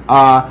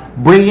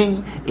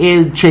 bringing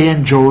in Che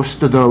and Jost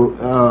to the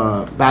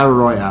Battle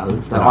Royale,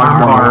 the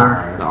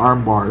armbar,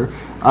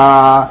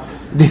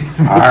 makes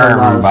a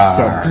lot of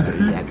sense to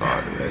me.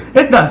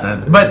 It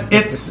doesn't, but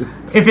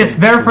if it's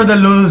there for the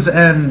lulz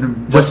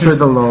and just for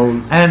the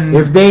lulz, and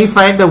if they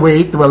find a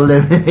way to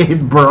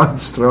eliminate Braun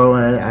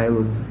Strowman, I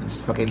will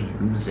just fucking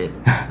lose it.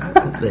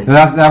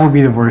 That would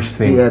be the worst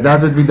thing. Yeah,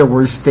 that would be the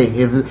worst thing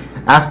if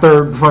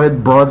after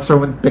Braun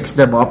Strowman picks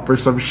them up or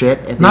some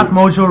shit. And not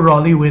Mojo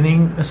Rawley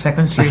winning a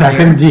second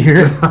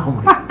year.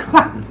 Oh my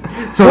god.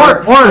 So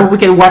we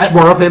can watch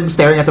more of him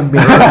staring at the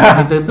mirror.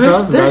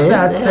 There's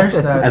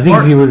that. I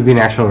think he would be an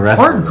actual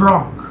wrestler. Or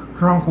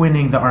Gronk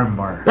winning the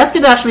armbar. That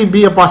could actually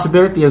be a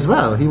possibility as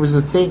well. He was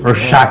the thing. Or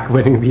Shaq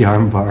winning the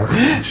armbar.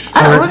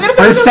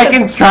 For a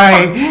second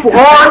try.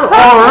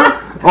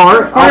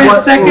 Or a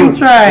second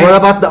try. What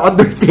about the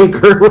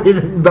Undertaker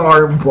winning the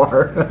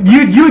armbar?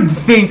 You'd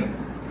think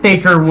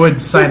Taker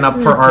would sign up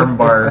for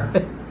armbar.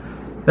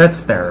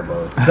 That's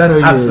terrible. That's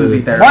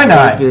absolutely terrible. Why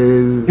not?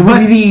 It would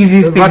be the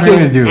easiest thing for him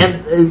to do.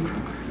 And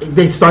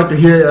they start to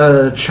hear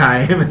a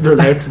chime and the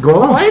lights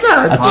go. Why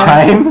not? A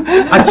chime?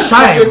 A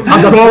chime.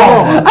 A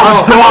gong.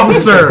 A gong,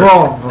 sir.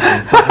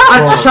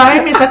 A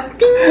chime is a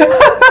ting.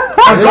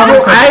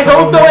 I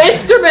don't know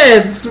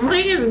instruments.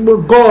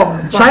 Gong.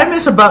 Chime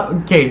is about...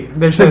 Okay,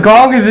 the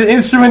gong is an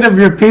instrument of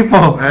your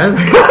people. I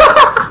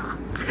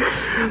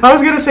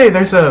was going to say,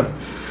 there's a...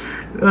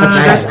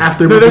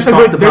 there's a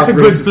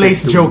good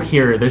place joke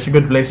here. There's a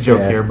good place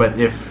joke here, but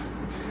if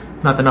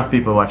not enough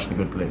people watch The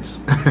Good Place,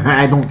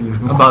 I don't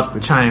even about the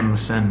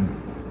chimes and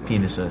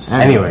penises.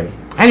 Anyway,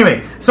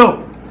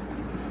 so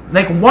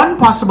one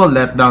possible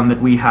letdown that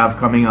we have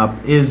coming up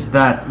is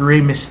that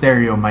Rey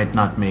Mysterio might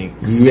not make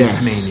this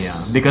Mania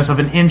because of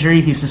an injury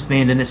he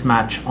sustained in his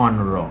match on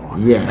Raw.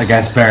 Yes,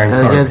 against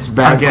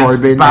Baron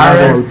Corbin.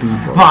 Baron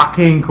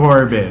fucking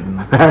Corbin.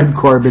 Baron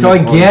Corbin. So I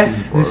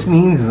guess this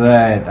means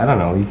that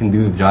you can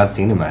do the John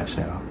Cena match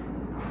now.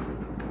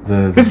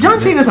 Because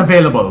John Cena's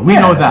available. We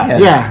know that.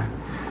 Yeah.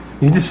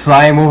 You just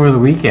fly him over the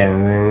weekend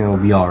and then it'll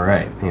be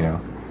alright,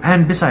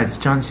 And besides,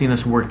 John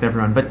Cena's worked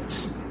everyone, but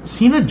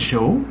Cena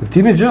Joe?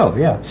 Cena Joe,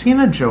 yeah.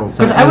 Cena Joe.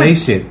 Because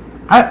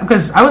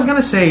I was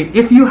gonna say,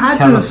 if you had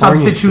to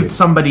substitute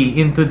somebody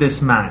into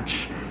this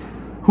match,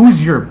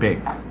 who's your pick?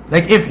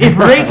 Like, if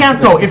Ray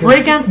can't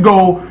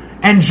go,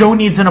 and Joe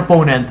needs an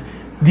opponent,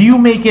 do you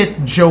make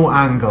it Joe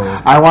Angle?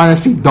 I want to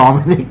see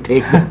Dominic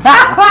take the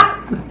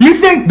title. You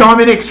think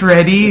Dominic's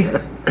ready?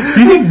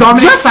 You think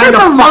Dominic signed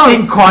a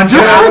fucking contract?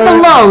 Just for the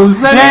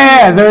lulz.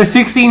 Yeah, there are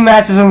 16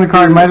 matches on the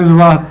card. Might as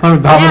well throw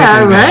Dominic in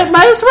there. Right?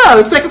 Might as well.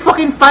 It's like a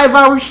fucking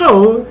 5-hour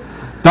show.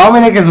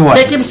 Dominic is what?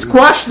 Make him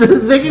squash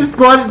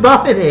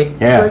Dominic.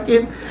 Yeah.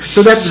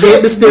 So that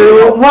Rey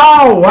Mysterio.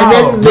 Wow.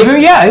 And then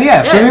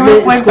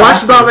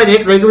squash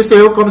Dominic. Rey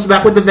Mysterio comes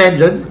back with the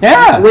vengeance.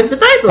 Yeah. Wins the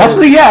title.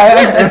 Actually,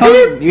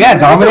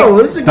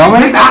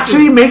 Dominic. This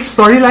actually makes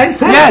storyline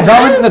sense.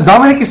 Yeah,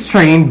 Dominic is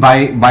trained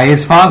by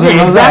his father.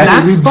 Yeah,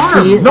 exactly.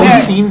 We've We've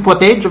seen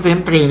footage of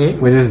him training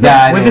with his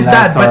dad.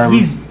 But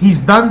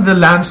he's done the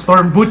Lance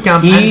Storm boot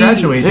camp and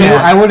graduated.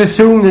 Yeah. I would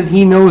assume that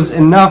he knows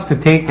enough to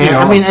take.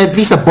 I mean, at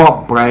least a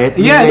bump, right?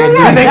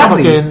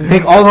 Exactly.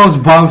 Take all those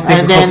bumps,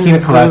 take a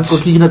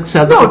coquina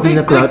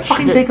clutch.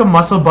 Take a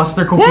muscle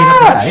buster coquina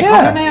clutch.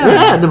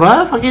 Yeah,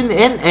 diba? Fucking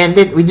and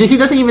he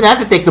doesn't even have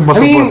to take the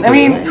muscle buster. I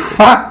mean,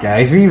 fuck,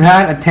 guys. We've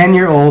had a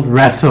 10-year-old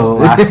wrestle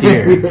last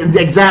year.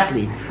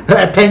 Exactly.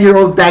 A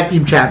 10-year-old tag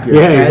team champion.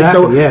 Yeah,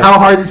 exactly. So how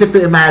hard is it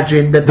to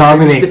imagine that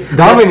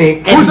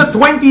Dominic, who's a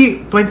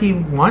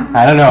 21?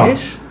 I don't know.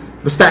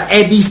 Basta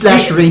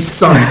Eddie/Ray's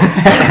son.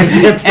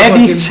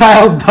 Eddie's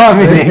child,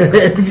 Dominic.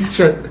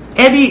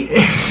 Eddie.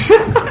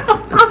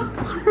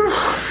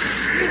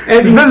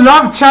 The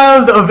love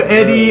child of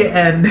Eddie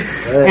and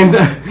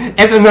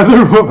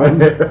another woman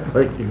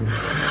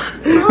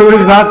who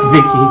is not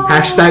Vicky.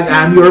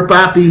 #I'm your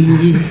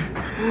papi.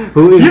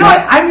 Who is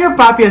I'm your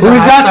papi as who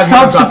is that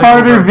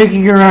sub-supporter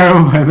Vicky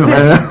Guerrero, by the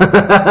way?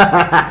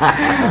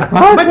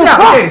 But yeah,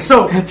 okay,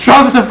 so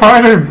Trump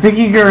supporter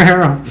Vicky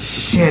Guerrero.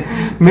 Shit.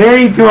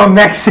 Married to a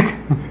Mexican.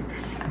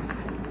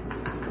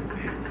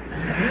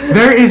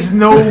 There is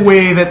no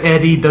way that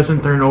Eddie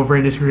doesn't turn over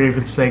in his grave.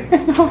 It's like,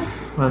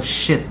 well,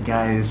 shit,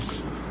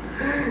 guys.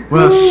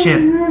 Well,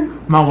 shit.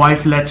 My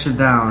wife let you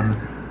down.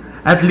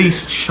 At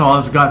least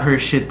Shaw's got her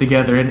shit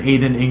together and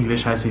Aiden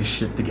English has his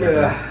shit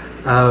together.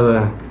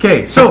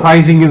 Okay, so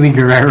surprisingly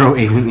Guerrero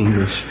Aiden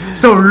English.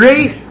 So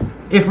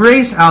if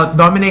Ray's out,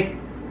 Dominic,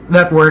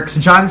 that works.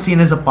 John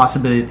Cena is a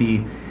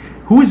possibility.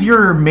 Who's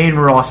your main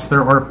roster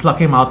or pluck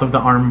him out of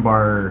the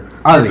armbar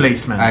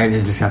replacement? I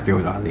just have to go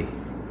with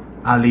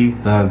Ali,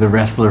 the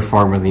wrestler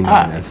formerly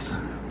known as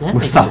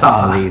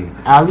Mustafa Ali.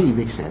 Ali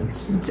makes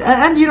sense.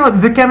 And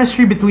the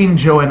chemistry between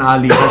Joe and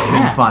Ali has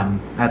been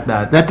fun at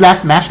that. That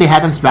last match they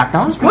had on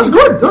SmackDown was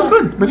good. It was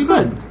good. Pretty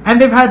good.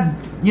 And they've had,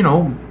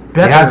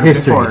 better they have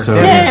history, before. so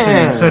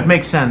So it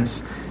makes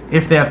sense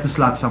if they have to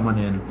slot someone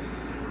in.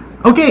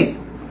 Okay.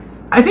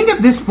 I think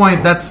at this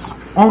point that's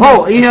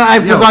almost... I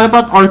forgot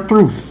about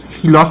R-Truth.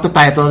 He lost the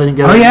title and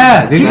didn't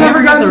get he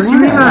never got his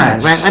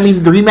rematch. Right? I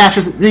mean, the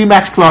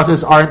rematch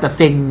clauses aren't a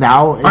thing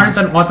now. Aren't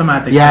an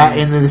automatic thing.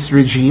 In this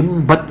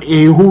regime. But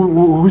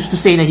who's to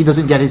say that he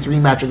doesn't get his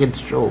rematch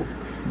against Joe?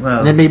 Well,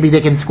 and then maybe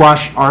they can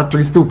squash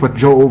R-Truth too, put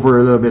Joe over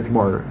a little bit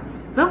more.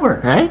 That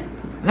works. Right?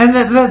 And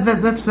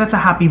that's a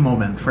happy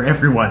moment for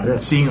everyone,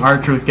 seeing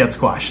R-Truth get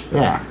squashed.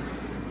 Yeah.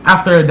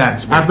 After a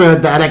dance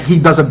break. He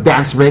does a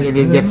dance break and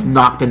he gets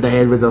knocked in the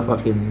head with a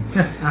fucking...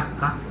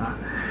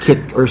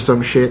 kick or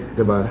some shit,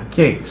 diba?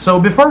 Okay, so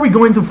before we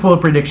go into full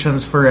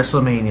predictions for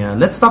WrestleMania,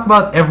 let's talk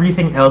about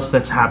everything else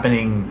that's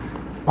happening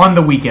on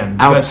the weekend.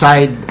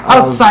 Outside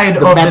of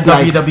the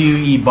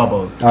WWE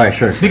bubble. Alright,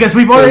 sure. Because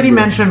we've already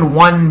mentioned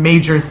one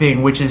major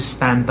thing, which is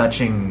Stan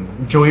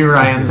touching Joey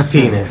Ryan's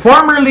penis.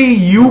 Formerly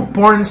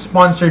YouPorn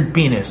sponsored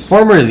penis.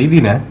 Formerly,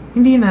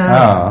 hindi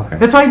na. Oh, okay.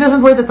 That's why he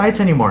doesn't wear the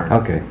tights anymore.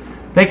 Okay.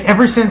 Like,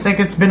 ever since,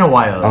 it's been a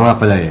while.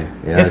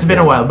 It's been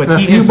a while, but a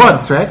few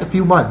months, right? A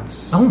few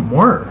months. Oh,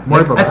 more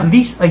at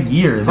least a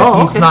year that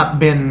he's not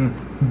been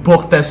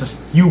booked as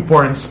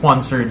YouPorn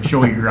sponsored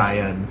Joey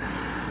Ryan.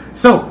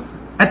 So,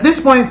 at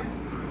this point,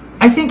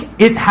 I think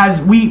it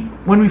has...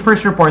 When we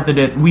first reported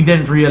it, we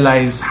didn't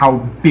realize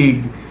how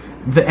big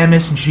the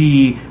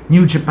MSG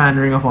New Japan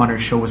Ring of Honor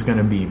show was going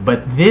to be.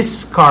 But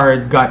this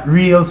card got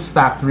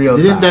stacked real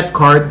fast. Didn't that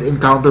card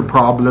encounter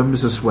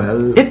problems as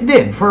well? It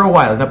did for a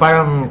while. Na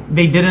parang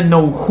they didn't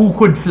know who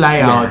could fly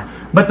out.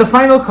 But the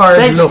final card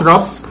looks...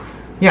 Trump.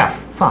 Yeah,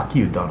 fuck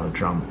you, Donald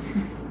Trump.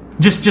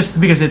 Just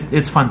because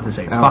it's fun to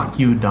say. Fuck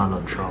you,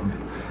 Donald Trump.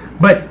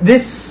 But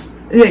this...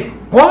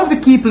 all of the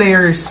key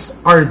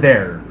players are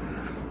there.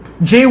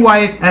 Jay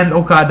White and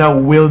Okada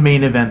will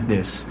main event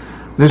this.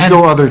 There's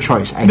no other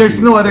choice.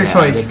 There's no other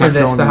choice for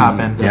this to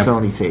happen. That's the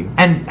only thing.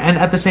 And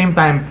at the same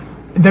time,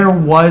 there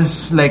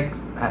was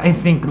I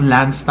think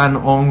Lance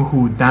Tan-Ong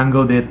who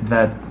dangled it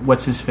that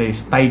what's his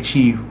face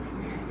Taichi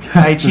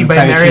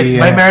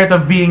by merit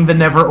of being the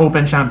never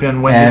open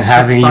champion when this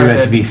having started,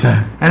 US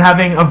visa and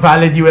having a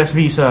valid US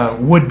visa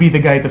would be the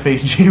guy to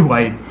face Jay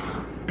White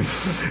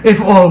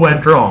if all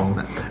went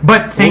wrong.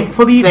 But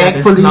thankfully that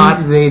is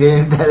not... they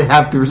didn't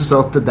have to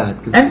resort to that.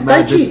 And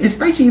is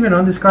Taichi even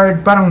on this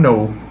card? Parang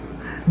no.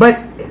 But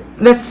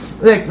let's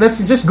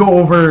just go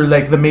over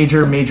like the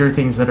major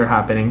things that are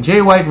happening.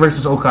 Jay White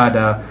versus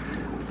Okada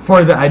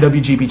for the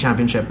IWGP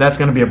Championship. That's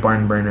going to be a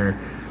barn burner.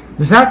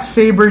 Zack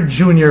Sabre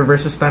Jr.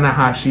 versus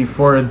Tanahashi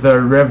for the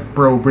Rev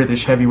Pro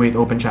British Heavyweight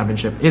Open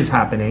Championship is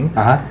happening.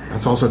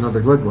 That's also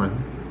another good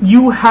one.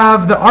 You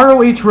have the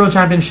ROH World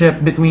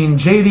Championship between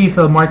Jay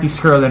Lethal, Marty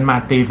Scurll, and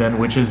Matt Taven,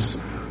 which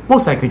is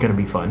most likely going to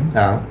be fun.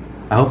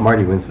 I hope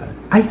Marty wins that.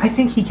 I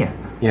think he can.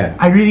 Yeah.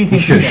 I really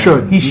think he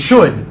should. He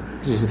should.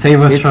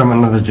 Save us from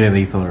another Jay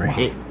Lethal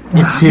reign.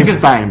 It's his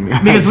time.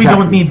 Because we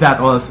don't need that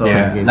also.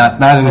 Yeah, not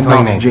in the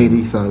 2019. Jay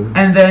Lethal.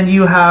 And then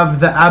you have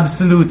the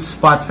absolute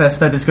spot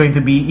fest that is going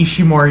to be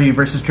Ishimori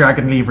versus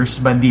Dragon Lee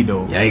versus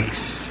Bandido.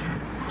 Yikes.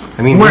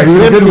 I mean, yikes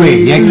in a good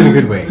way. Yikes in a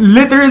good way.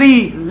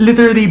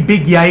 Literally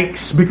big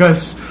yikes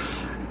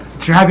because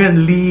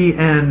Dragon Lee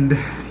and,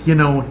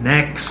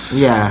 Nex.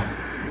 Yeah.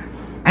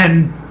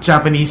 And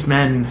Japanese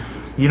men,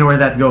 you know where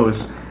that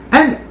goes.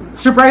 And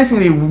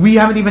surprisingly, we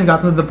haven't even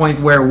gotten to the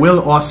point where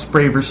Will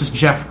Ospreay versus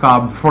Jeff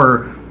Cobb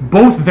for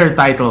both their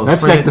titles.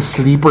 That's like the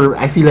sleeper.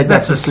 I feel like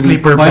that's a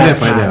sleeper match of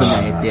the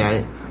night.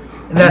 Yeah.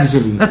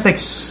 That's like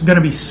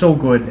gonna be so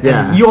good.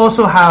 Yeah. And you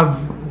also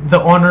have the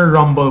Honor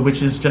Rumble,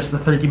 which is just the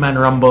 30-man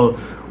Rumble,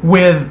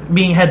 with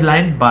being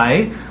headlined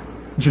by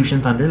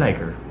Jushin Thunder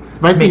Liger.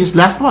 Might be his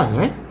last one,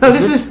 right? No,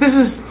 this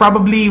is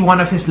probably one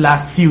of his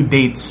last few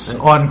dates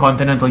on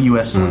continental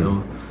US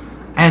soil.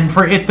 And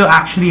for it to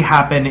actually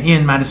happen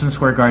in Madison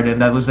Square Garden,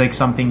 that was like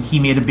something he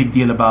made a big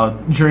deal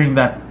about during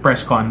that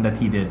press con that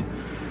he did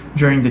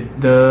during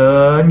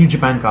the New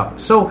Japan Cup.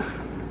 So,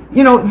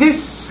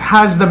 this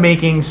has the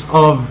makings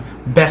of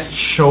best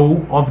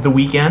show of the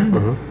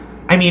weekend.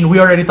 I mean, we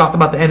already talked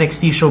about the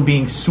NXT show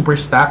being super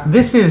stacked.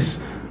 This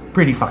is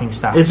pretty fucking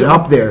stacked. It's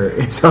up there.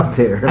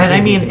 And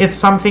I mean, it's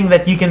something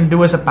that you can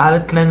do as a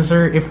palate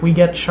cleanser if we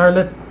get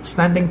Charlotte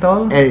standing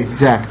tall.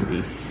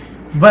 Exactly.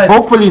 But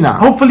hopefully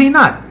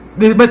not.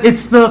 But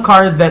it's the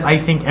card that I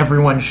think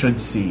everyone should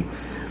see.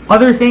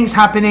 Other things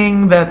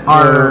happening that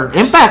are...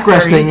 Impact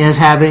Wrestling is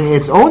having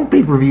its own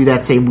pay-per-view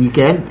that same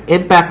weekend.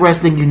 Impact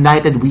Wrestling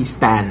United We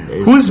Stand.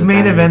 Who's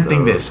main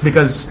eventing this?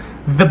 Because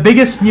the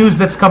biggest news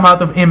that's come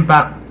out of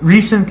Impact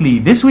recently,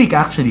 this week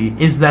actually,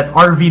 is that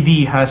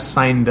RVD has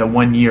signed a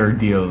 1-year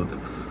deal.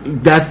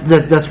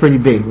 That's pretty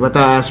big. But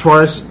as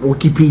far as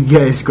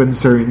Wikipedia is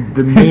concerned,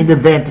 the main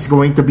event is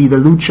going to be the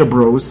Lucha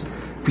Bros,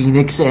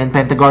 Phoenix and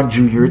Pentagon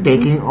Jr.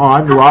 taking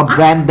on Rob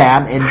Van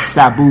Dam and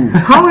Sabu.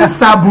 How is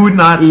Sabu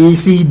not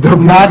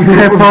ECW not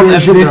crippled at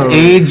this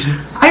age?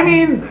 I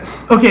mean,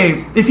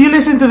 okay, if you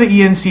listen to the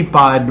ENC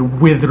pod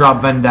with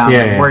Rob Van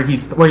Dam, where he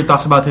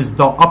talks about his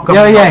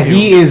upcoming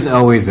he is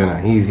always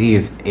he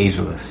is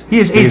ageless. He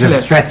is ageless.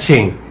 He's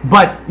stretching.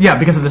 But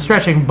because of the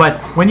stretching.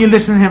 But when you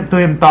listen to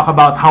him talk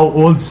about how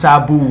old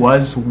Sabu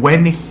was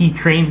when he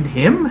trained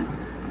him,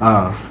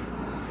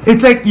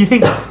 it's like you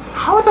think,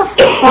 how the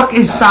fuck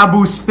is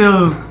Sabu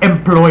still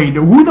employed?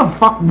 Who the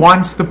fuck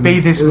wants to pay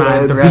this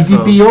man to wrestle?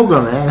 DDP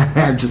Yoga, man.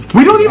 I'm just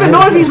kidding. We don't even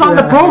know if he's on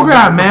the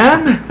program,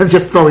 man. I'm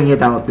just throwing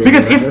it out there.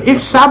 Because if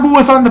Sabu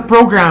was on the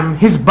program,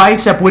 his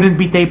bicep wouldn't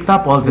be taped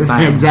up all the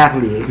time.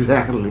 Exactly.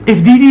 If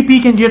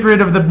DDP can get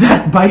rid of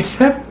that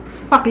bicep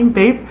fucking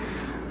tape,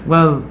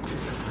 well...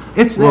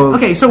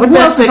 okay, so who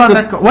else is on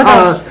that? What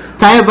else?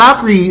 Taya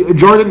Valkyrie,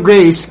 Jordan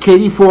Grace,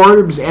 Katie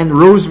Forbes, and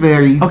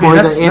Rosemary for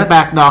the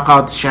Impact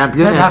Knockouts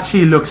champion. That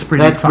actually looks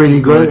pretty. That's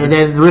pretty good. And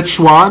then Rich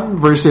Swann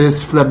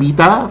versus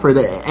Flamita for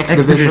the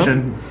X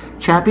Division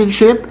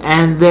championship.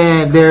 And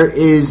then there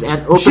is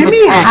an Ultimate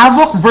Jimmy X.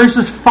 Havoc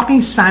versus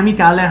fucking Sami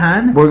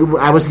Callihan.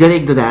 I was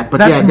getting to that, but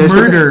that's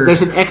murder.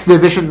 There's an X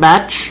Division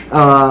match,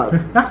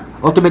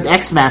 Ultimate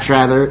X match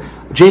rather.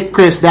 Jake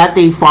Chris,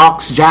 Dante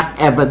Fox, Jack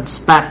Evans,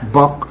 Pat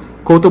Buck,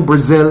 Koto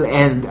Brazil,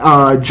 and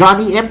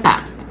Johnny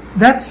Impact.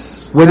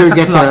 That's a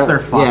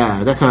clusterfuck.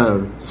 Yeah, that's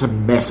a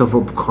mess of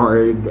a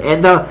card.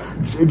 And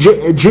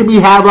Jimmy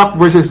Havoc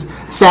versus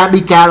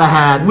Sami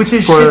Callihan, which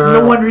is shit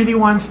no one really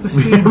wants to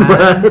see,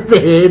 man.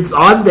 It's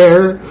on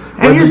there,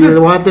 whether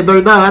you want it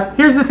or not.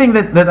 Here's the thing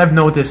that I've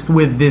noticed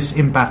with this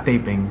Impact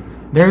taping.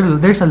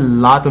 There's a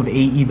lot of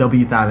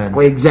AEW talent.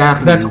 Well,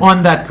 exactly. That's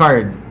on that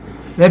card.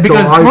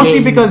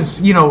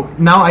 Because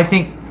now I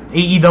think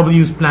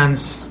AEW's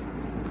plans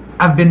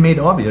have been made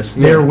obvious.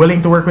 They're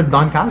willing to work with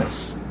Don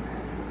Callis.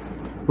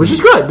 Which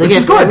is good.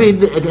 I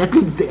mean,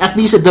 at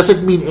least it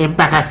doesn't mean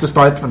Impact has to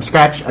start from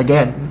scratch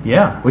again.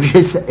 Yeah. Which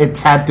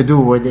it's had to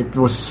do when it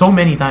was so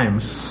many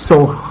times.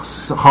 So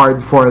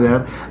hard for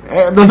them.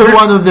 Another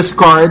one of this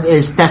card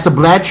is Tessa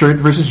Blanchard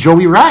versus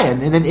Joey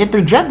Ryan in an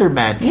intergender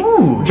match.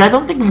 Ooh. Which I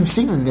don't think we've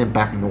seen in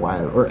Impact in a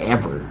while, or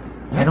ever.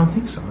 I don't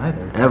think so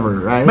either.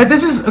 Ever, right? But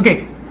this is...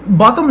 Okay,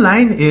 bottom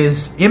line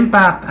is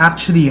Impact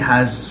actually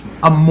has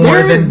a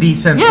more than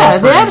decent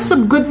offering. They have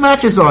some good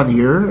matches on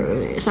here.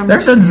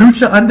 There's a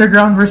Lucha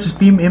Underground versus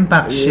Team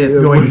Impact shit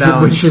going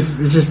down. Which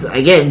is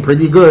again,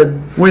 pretty good.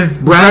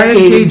 With Brian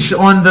Cage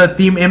on the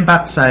Team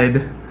Impact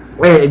side.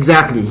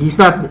 Exactly. He's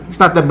not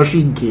the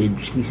Machine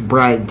Cage. He's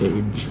Brian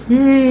Cage.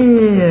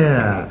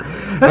 Yeah.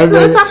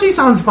 That actually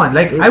sounds fun.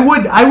 Like I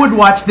would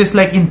watch this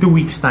like in 2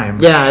 weeks' time.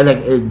 Yeah,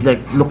 like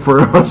look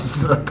for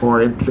us a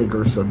torrent link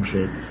or some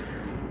shit.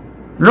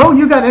 Ro,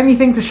 you got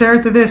anything to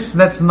share to this?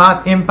 That's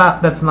not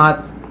Impact. That's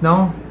not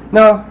No,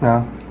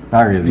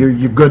 not really.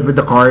 You're good with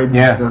the cards.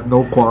 Yeah.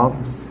 No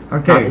qualms.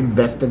 Okay. Not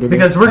invested in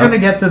because it. we're gonna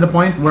get to the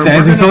point where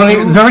there's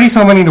already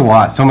so many to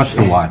watch. So much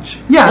to watch.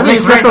 Yeah, I mean,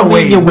 it's right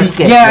away. WrestleMania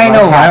weekend. Yeah, I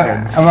know.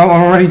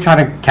 I'm already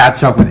trying to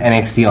catch up with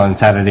NXT on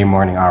Saturday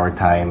morning our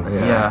time.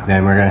 Yeah.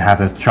 Then we're gonna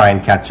have to try and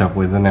catch up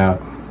with I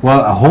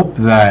hope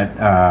that.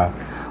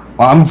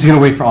 I'm just gonna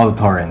wait for all the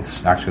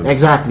torrents. Actually,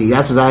 exactly.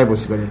 That's what I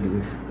was gonna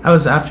do. I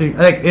was actually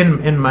like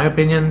in my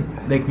opinion,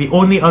 like the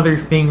only other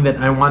thing that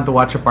I want to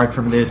watch apart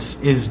from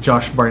this is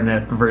Josh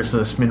Barnett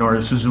versus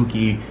Minoru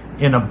Suzuki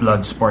in a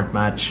blood sport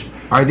match.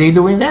 Are they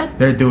doing that?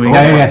 They're doing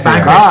yes,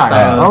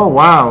 style. Oh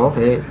wow,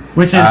 okay.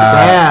 Which is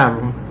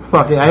damn.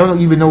 Fuck it, I don't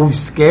even know who's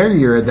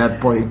scarier at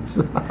that point.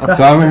 So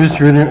I'm just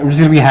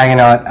gonna be hanging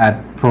out at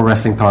Pro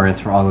Wrestling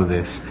Torrents for all of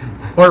this.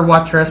 or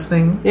watch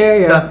wrestling.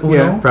 Yeah,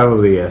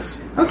 probably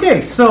yes. Okay,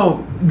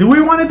 so do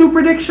we want to do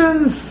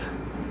predictions?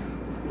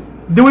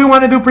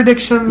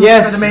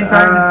 Yes, for the main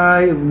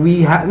card?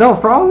 we have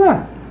for all of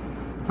that.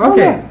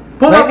 Okay,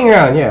 pull lightning up.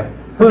 round, yeah.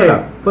 Pull it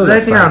up.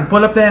 Lightning round.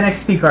 Pull up the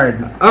NXT card.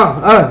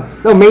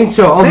 No, main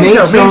show.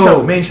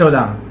 Main show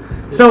down.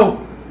 So,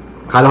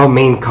 kala ko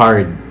main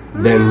card.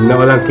 Then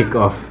walang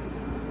kick-off.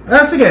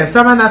 sige,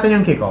 sama natin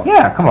yung kickoff.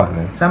 Yeah, come on,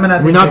 man. Sama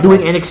natin. We're not kickoff.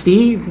 doing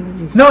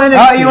NXT. No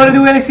NXT. You want to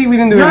do NXT? We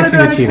didn't do You NXT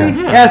wanna with do Chino.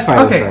 NXT? Yeah, it's fine.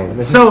 Okay,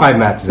 This so is 5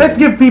 matches. let's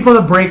give people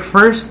a break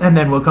first, and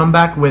then we'll come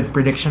back with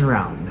prediction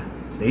round.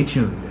 Stay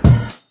tuned.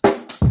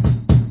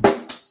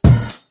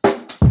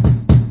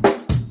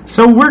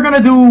 So we're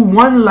gonna do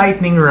one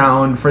lightning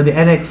round for the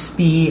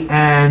NXT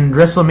and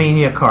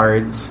WrestleMania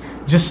cards,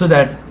 just so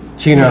that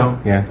Chino,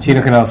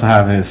 Chino can also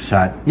have his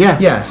shot.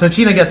 Yeah, so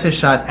Chino gets his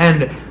shot,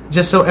 and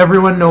just so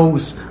everyone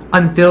knows,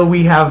 until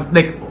we have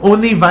like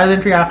only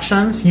violent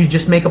reactions, you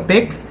just make a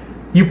pick.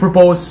 You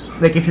propose,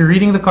 like if you're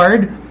reading the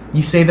card,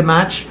 you say the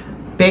match,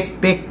 pick.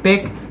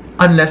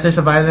 Unless there's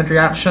a violent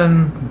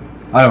reaction,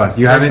 Otherwise,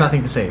 you have there's it.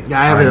 nothing to say.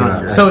 Yeah, I have it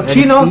on. So NXT,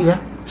 Chino,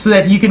 so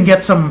that you can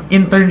get some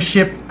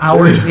internship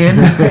hours in.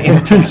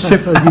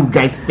 Internship? Are you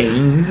guys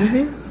paying me for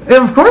this?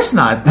 Of course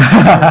not.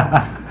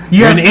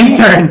 You're an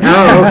intern.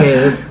 Oh,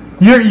 okay.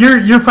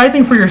 You're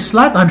fighting for your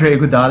slot, Andre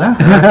Iguodala.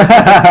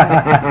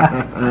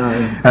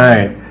 All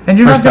right. And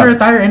you're First not going up.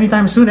 to retire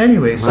anytime soon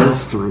anyway. So.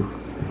 That's true.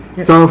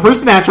 So,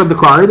 first match on the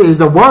card is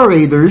the War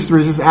Raiders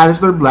versus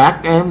Aleister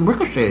Black and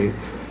Ricochet.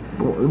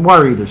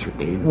 War Raiders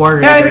retain.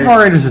 Yeah, I think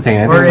War Raiders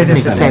retain. War It It Raiders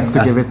makes retain. sense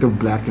to give it to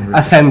Black and A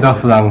Ricochet. send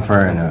off lang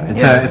for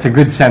it's a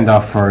good send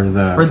off for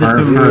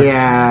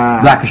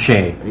Yeah.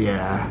 Blackochet.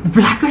 Yeah.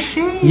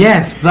 Blackochet?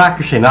 Yes,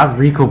 Blackochet, not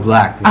Rico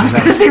Black. I was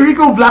going to say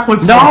Rico Black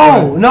was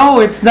No,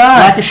 it's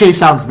not. Blackochet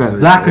sounds better.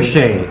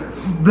 Blackochet.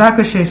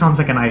 Blackochet sounds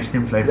like an ice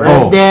cream flavor.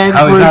 And then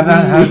how is for that?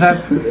 the- How's that?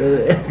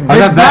 There's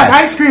How's black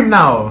that ice cream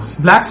now.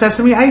 Black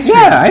sesame ice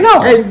cream. Yeah, I know.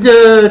 And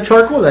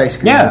charcoal ice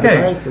cream. Yeah.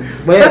 Okay.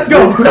 Well, Let's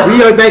go.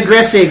 We are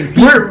digressing.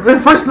 We're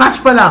first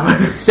match pa lang.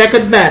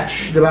 Second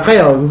match. Diba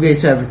kayo? You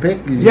guys have a pick?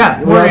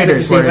 Yeah, We're War all picking the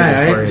Raiders, same War match,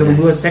 Raiders, right? So we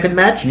do a second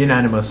match.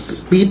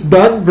 Unanimous. Pete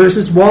Dunne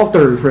versus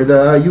Walter for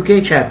the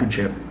UK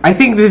Championship. I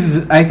think this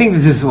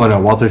is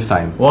Walter's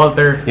time.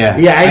 Walter. Yeah,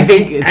 Yeah, I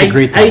think it's a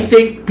great time. I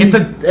think Pete,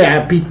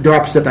 It's Pete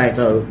drops the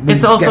title.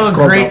 It's also Gets a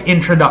called great up.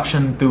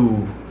 introduction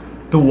to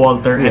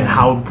Walter and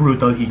how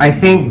brutal he can I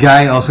think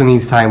Guy also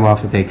needs time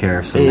off to take care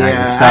of some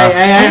Yeah, stuff.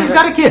 And he's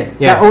got a kid.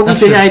 Yeah, the only that's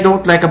thing true. I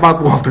don't like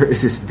about Walter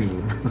is his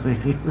name.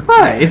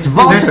 Right, it's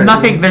Walter.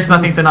 There's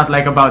nothing to not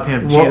like about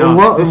him. Chino.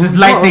 Wa- This is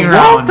lightning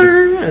round.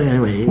 Walter.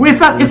 Anyway, Wait, it's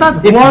not It's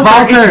Walter.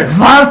 Walter. It's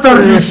Walter,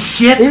 you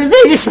shit.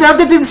 They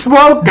spelled it in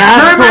small caps.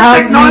 German so how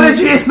do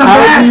technology is the how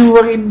best. do you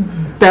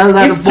fucking tell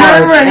that It's apart?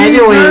 German, he's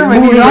Anyway,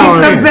 German, moving he's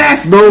on. the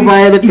best. No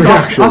violent He's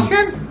reaction.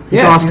 Austrian? He's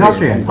Yes, he's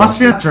Austrian. Austrian.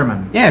 Austrian, German.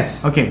 Yes.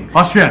 Okay,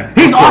 Austrian.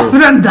 He's Okay.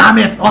 Austrian, damn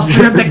it.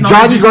 Austrian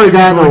technology. Johnny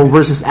Gargano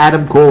versus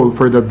Adam Cole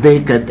for the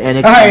vacant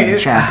NXT Alright.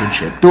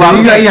 Championship. So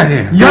you got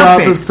Two Your out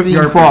pick. of three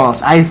Your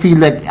falls. I feel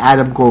like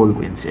Adam Cole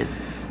wins it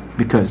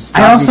because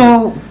I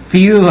also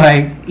feel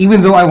like,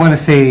 even though I want to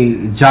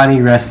say Johnny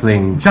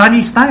Wrestling,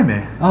 Johnny's time,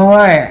 eh. oh,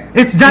 right.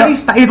 It's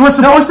Johnny's time. It was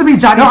supposed to be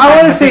Johnny's No, time.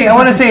 I but this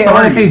want to isn't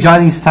the say story.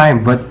 Johnny's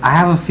time, but I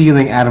have a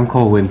feeling Adam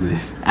Cole wins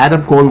this.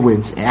 Adam Cole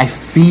wins. I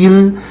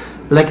feel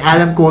like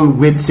Adam Cole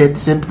wins it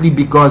simply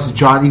because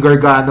Johnny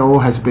Gargano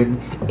has been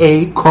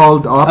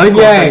called up. Oh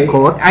yeah,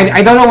 quote, unquote.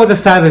 I don't know what the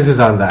status is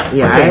on that.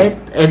 Yeah, Okay. right?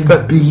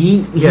 And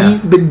B, Yeah.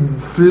 he's been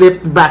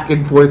flipped back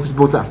and forth as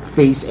both a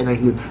face and a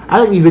heel. I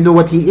don't even know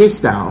what he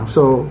is now.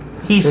 So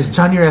He's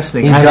Johnny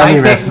Wrestling. He's And Johnny my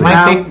pick- Wrestling. My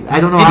Now, pick, I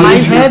don't know in how my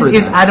he's head for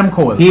is that. Adam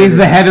Cole. He is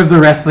the head of the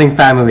wrestling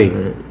family.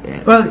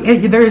 Well,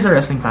 there is a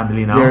wrestling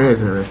family now. there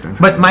is a wrestling.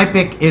 But my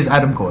pick is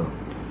Adam Cole.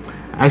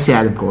 I say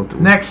Adam Cole too.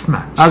 Next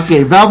match.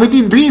 Okay,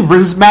 Velveteen Dream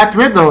versus Matt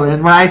Riddle,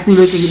 and what I feel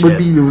like it would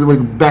be the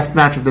best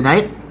match of the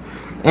night.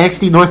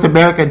 NXT North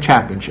American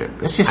Championship.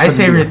 It's just I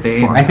say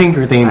retain. I think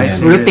retain.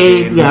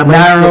 Retain, yeah.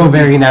 Narrow,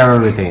 very narrow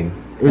retain.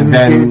 And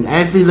then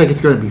I feel like it's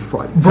going to be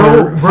fun.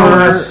 Bro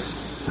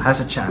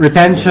has a chance.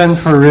 Retention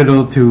for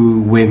Riddle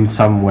to win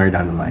somewhere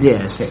down the line.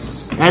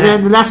 Yes. Okay. And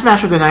then the last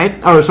match of the night.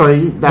 Oh,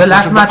 sorry. The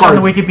last match on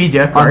the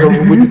Wikipedia card. On the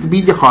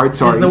Wikipedia card,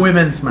 sorry. Is the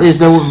women's match. Is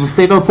the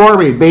Fatal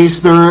 4-Way.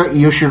 Baszler,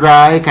 Io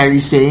Shirai,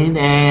 Kairi Sane,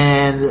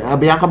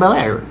 and Bianca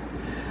Belair.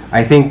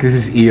 I think this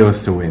is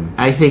Ios to win.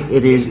 I think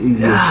it is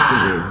Ios to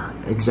win.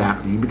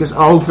 Exactly. Because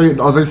all three,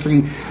 the other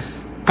three,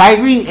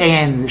 Kairi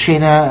and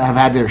Shayna have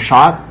had their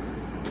shot.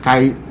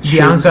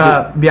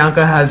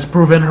 Bianca has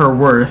proven her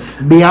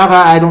worth. Bianca,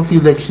 I don't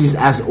feel like she's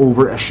as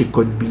over as she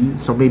could be.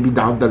 So maybe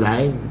down the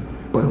line,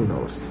 but who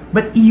knows?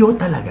 But Io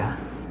talaga.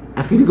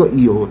 I feel like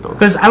Io though.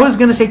 Because I was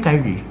gonna say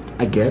Kyrie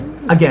again.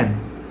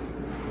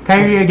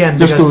 Kyrie again.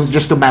 Just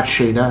to match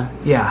Shayna.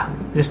 Yeah,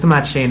 just to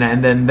match Shayna,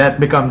 and then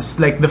that becomes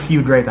like the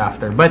feud right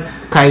after. But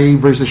Kyrie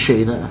versus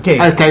Shayna. Okay,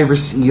 Kyrie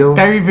versus Io.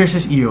 Kyrie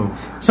versus Io.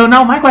 So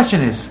now my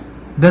question is: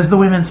 does the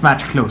women's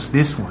match close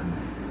this one?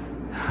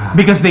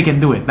 Because they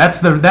can do it. That's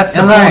the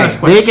bonus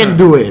question. They can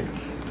do it.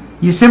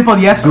 You simple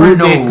yes or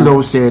no. Do they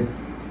close it?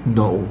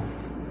 No.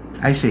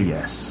 I say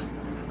yes.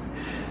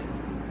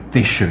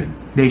 They should.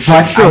 They should.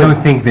 But I don't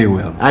think they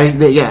will. I'm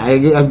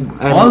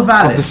all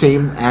valid. Of the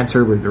same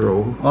answer with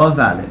Ro. All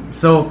valid.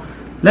 So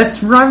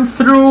let's run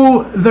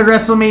through the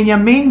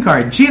WrestleMania main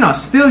card. Gino,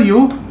 still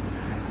you.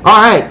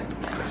 Alright.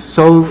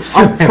 So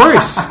up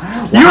first.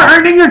 You're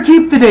earning your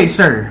keep today,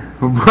 sir.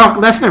 Brock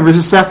Lesnar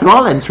versus Seth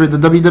Rollins for the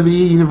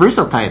WWE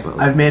Universal title.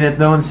 I've made it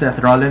known Seth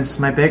Rollins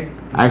my pick.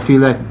 I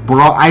feel like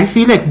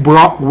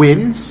Brock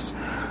wins,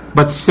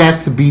 but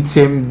Seth beats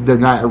him the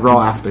night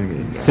Raw after.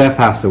 Yeah. Seth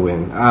has to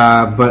win.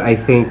 But I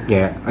think,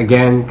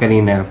 again,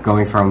 Karina,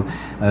 going from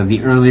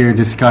the earlier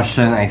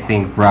discussion, I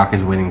think Brock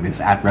is winning this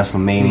at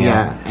WrestleMania.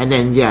 Yeah, and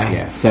then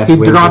Seth he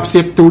drops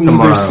it to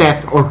tomorrow. Either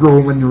Seth or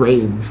Roman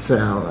Reigns.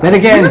 So, then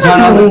again,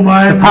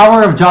 the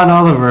power of John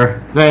Oliver.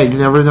 Right, you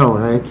never know,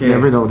 right? Okay. You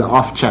never know, the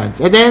off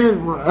chance. And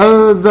then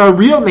the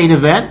real main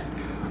event,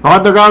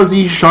 Ronda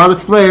Rousey,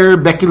 Charlotte Flair,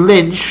 Becky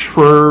Lynch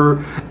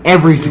for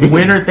everything.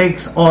 Winner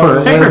takes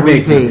all. For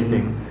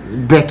everything.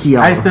 Becky.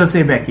 I still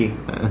say Becky.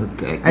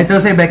 I still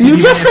say Becky. You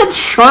just said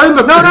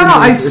Charlotte. No.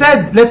 I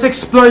said let's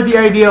explore the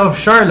idea of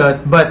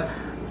Charlotte, but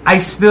I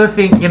still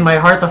think in my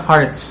heart of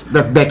hearts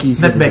that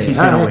Becky's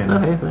gonna win.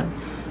 Okay.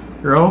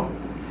 Ro?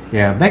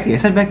 Yeah, Becky. I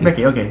said Becky.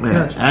 Becky, okay.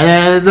 Yeah.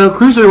 And the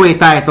Cruiserweight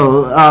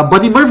title,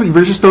 Buddy Murphy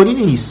versus Tony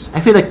Nese. I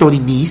feel like Tony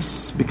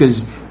Nese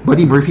because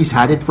Buddy Murphy's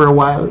had it for a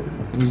while.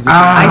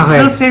 I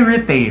still say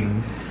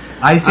retain.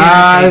 I say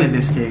retain in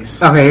this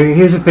case. Okay,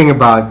 here's the thing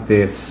about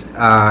this.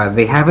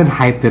 They haven't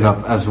hyped it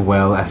up as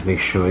well as they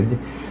should.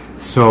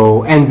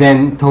 So, and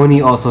then Tony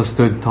also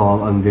stood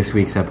tall on this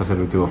week's episode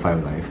of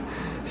 205 Live.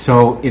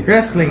 So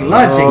wrestling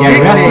logic.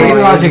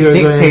 Wrestling logic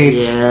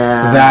dictates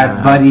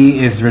that Buddy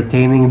is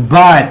retaining,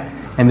 but,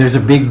 and there's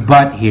a big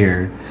but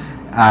here,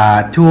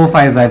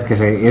 205 Live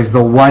kasi is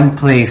the one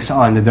place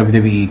on the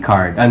WWE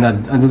card, on the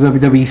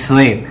WWE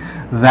slate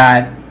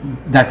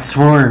that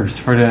swerves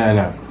for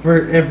the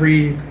for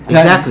every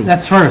exactly that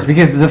swerves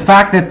because the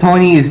fact that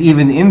Tony is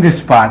even in this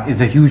spot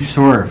is a huge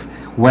swerve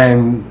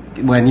when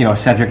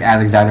Cedric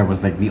Alexander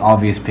was like the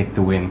obvious pick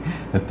to win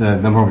the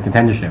number one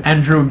contendership.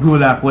 Andrew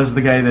Gulak was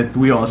the guy that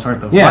we all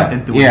sort of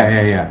wanted to win.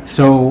 Yeah.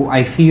 So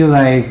I feel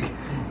like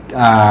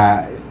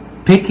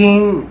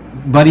picking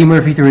Buddy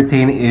Murphy to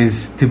retain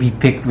is to be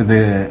picked with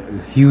a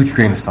huge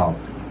grain of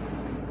salt.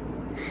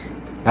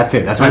 That's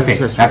it. That's my pick.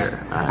 That's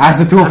as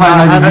the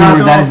 205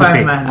 viewer, that is the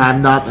pick.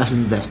 I'm not as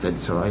invested,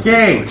 so I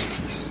say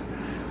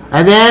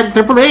And then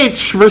Triple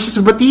H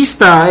versus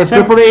Batista. If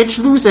Triple H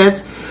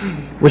loses,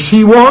 which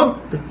he won't,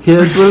 it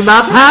will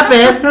not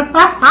happen.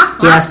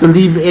 He has to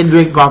leave the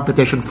in-ring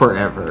competition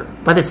forever.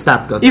 But it's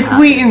not good. If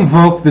we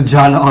invoke the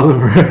John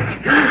Oliver, card,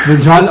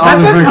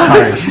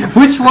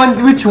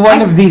 which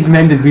one of these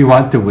men did we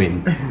want to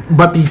win?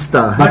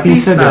 Batista, right?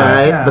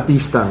 Yeah.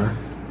 Batista.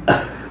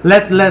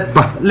 Let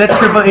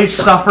Triple H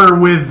suffer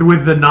with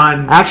the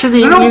non. Actually,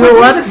 you know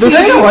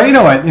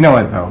what? You know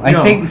what though. I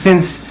think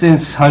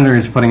since Hunter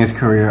is putting his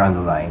career on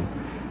the line,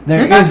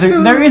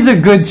 there is a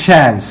good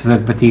chance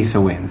that Batista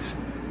wins.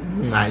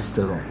 I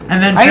still don't think and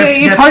then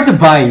it's hard to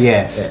buy,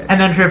 yes. And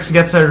then Trips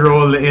gets a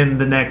role in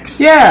the next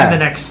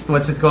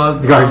what's it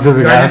called? Guardians of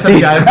the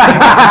Galaxy.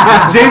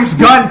 James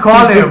Gunn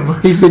called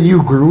him. He's the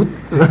new Groot.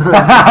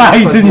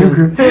 He's the new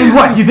Groot.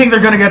 What, you think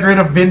they're gonna get rid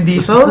of Vin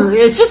Diesel?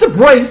 It's just a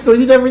voice, so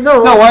you never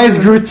know. No, why is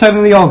Groot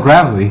suddenly all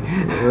gravelly?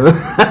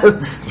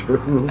 That's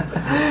true.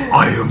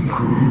 I am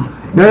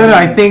Groot. No.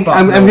 I think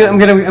I'm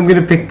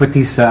gonna pick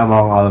Batista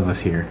among all of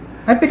us here.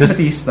 I picked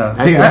Batista.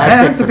 I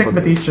have to pick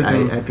Batista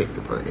too. I picked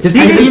the Batista.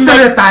 He needs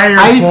to retire.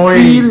 I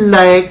feel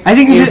like I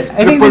think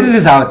this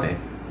is out there.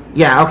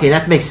 Yeah, okay,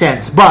 that makes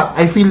sense. But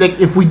I feel like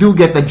if we do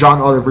get the John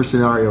Oliver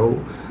scenario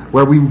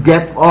where we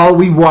get all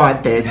we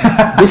wanted,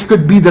 this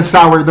could be the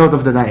sour note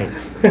of the night.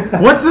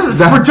 What's this?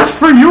 Just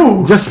for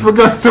you. Just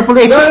because Triple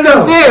H is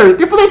still there.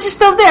 Triple H is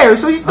still there,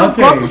 so he's still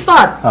called the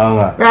shots.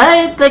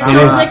 Right? Like,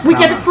 so it's like we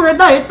get it for a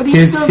night, but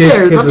he's still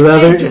there.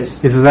 Nothing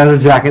changes. His leather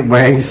jacket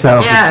wearing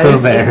himself is still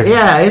there.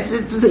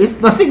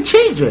 It's nothing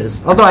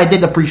changes. Although I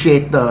did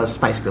appreciate the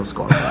Spice Girls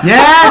score.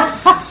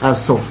 Yes! That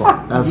was so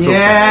fun.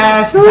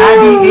 Yes!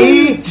 Daddy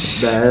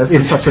H!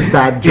 That's such a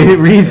bad joke. It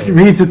reads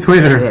the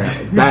Twitter. Yeah,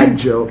 bad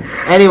joke.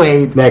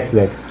 Anyway. Next.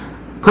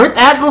 Kurt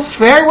Angle's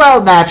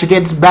farewell match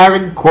against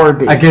Baron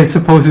Corbin. Against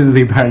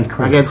supposedly Baron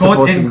Corbin.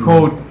 Quote and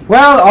quote.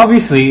 Well,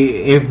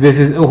 obviously, if this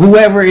is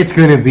whoever it's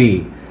going to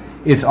be,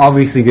 it's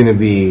obviously going to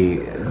be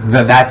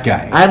that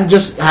guy. I'm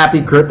just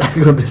happy Kurt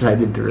Angle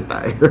decided to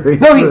retire.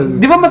 No,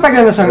 di ba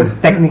matagal na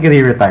siyang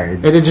technically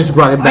retired? And it just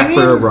brought him back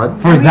for a run?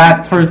 For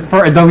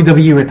a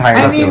WWE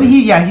retirement. I mean,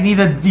 he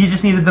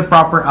just needed the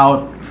proper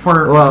out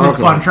for his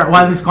contract,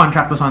 while his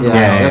contract was on the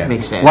that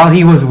makes sense. While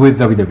he was with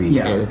WWE.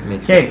 Yeah, that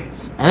makes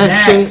sense. And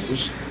then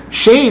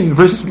Shane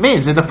versus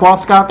Miz in the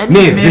Falls Count.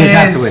 Miz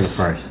has to win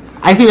first.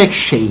 I feel like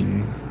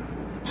Shane.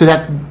 So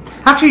that...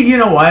 Actually, you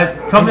know what?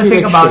 Come to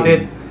think about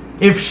it,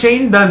 if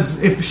Shane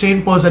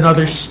pulls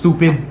another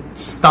stupid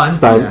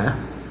stunt.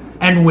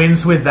 And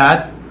wins with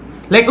that,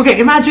 like, okay,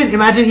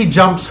 imagine he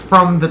jumps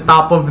from the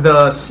top of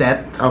the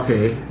set,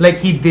 like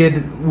he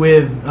did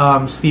with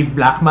Steve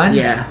Blackman,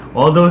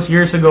 all those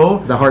years ago,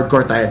 the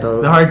hardcore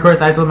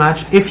title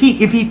match. If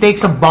he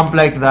takes a bump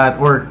like that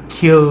or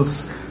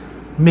kills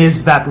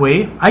Miz that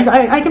way,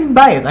 I can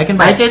buy it.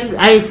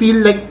 I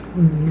feel like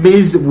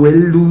Miz will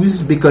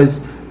lose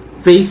because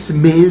face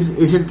Miz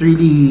isn't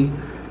really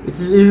it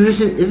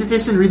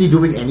isn't really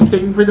doing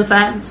anything for the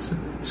fans.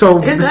 So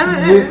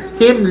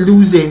him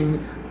losing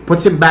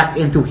puts him back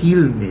into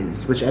heel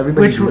Miz, which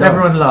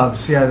everyone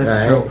loves. Yeah,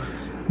 that's true.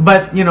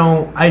 But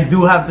I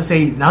do have to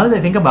say, now that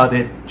I think about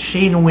it,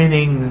 Shane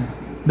winning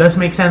does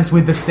make sense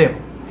with the stip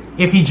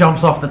if he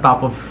jumps off the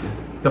top of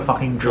the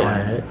fucking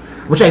throne.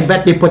 Which I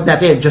bet they put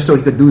that in just so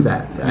he could do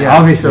that. Yeah,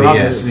 obviously,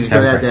 yes.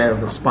 So that they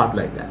have a spot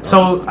like that.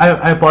 So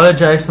I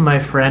apologize to my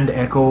friend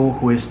Echo,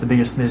 who is the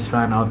biggest Miz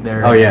fan out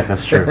there. Oh yeah,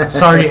 that's true.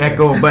 Sorry,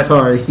 Echo, but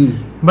sorry.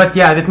 But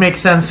yeah, it makes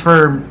sense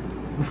for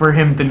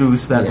him to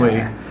lose that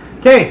way.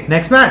 Okay,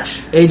 next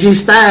match: AJ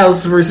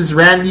Styles versus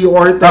Randy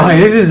Orton.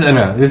 Okay,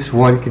 this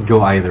one could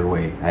go either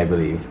way, I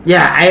believe.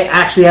 Yeah, I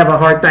actually have a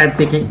hard time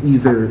picking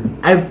either.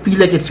 I feel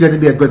like it's going to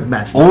be a good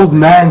match. Old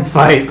man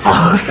fight.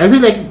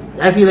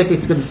 I feel like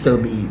it's going to still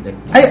be...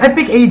 I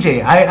pick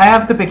AJ. I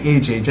have to pick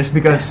AJ just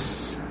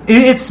because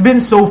it's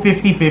been so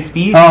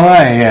 50-50. Oh,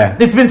 right, yeah.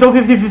 It's been so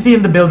 50-50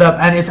 in the build-up,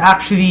 and it's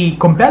actually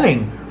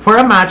compelling for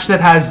a match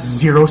that has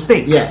zero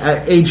stakes.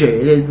 Yeah,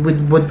 AJ,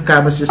 with what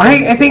Camus just said.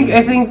 I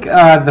think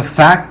the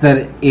fact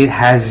that it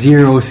has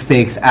zero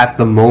stakes at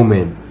the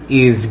moment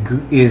is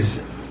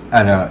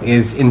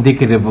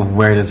indicative of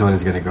where this one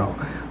is going to go.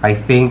 I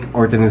think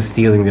Orton is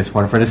stealing this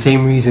one for the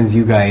same reasons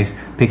you guys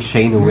picked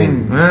Shane to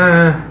win.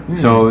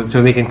 So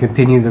they can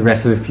continue the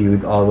rest of the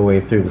feud all the way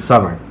through the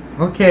summer.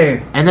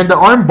 Okay. And then the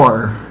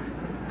armbar.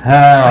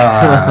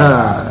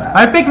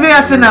 I picked the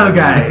SNL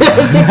guys.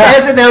 The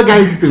SNL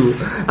guys too.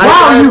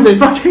 Wow, you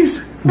fucking...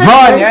 Ron,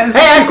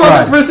 I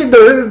called it first in the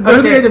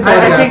earlier in the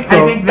podcast.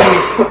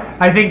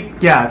 I think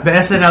the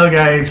SNL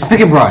guys. Pick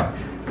him, Ron.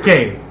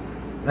 Okay.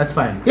 That's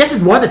fine. He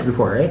hasn't won it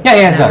before, right? Yeah,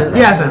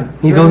 he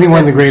hasn't. He's only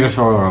won the Greatest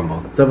Royal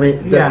Rumble. That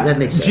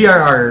makes sense.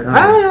 GRR.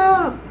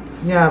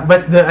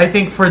 But I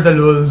think for the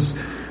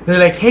lulz, they're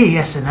like, hey,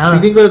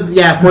 SNL.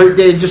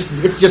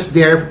 It's just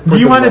there. Do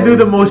you want to do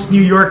the most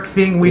New York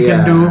thing we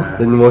can do?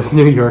 The most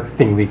New York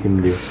thing we can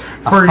do.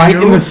 For a fight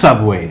in the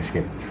subways.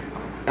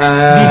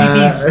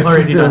 DDT's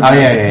already done. Oh,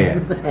 yeah.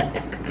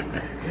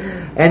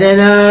 And then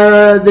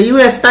the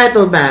U.S.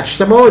 title match,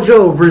 Samoa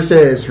Joe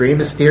versus Rey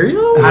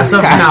Mysterio? As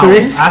of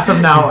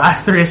now,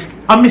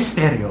 asterisk, a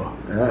Mysterio.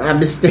 A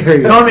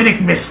Mysterio. Dominic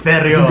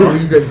Mysterio.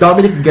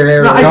 Dominic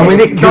Guerrero.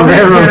 Dominic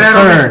Guerrero,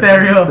 sir.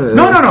 Mysterio.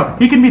 No.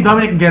 He can be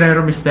Dominic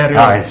Guerrero Mysterio.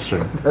 Oh, it's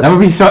true. That would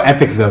be so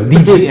epic, though.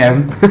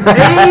 DGM.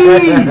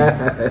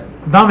 Hey!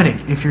 Dominic,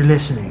 if you're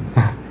listening,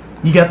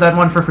 you got that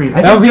one for free.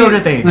 I think Joe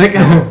retains.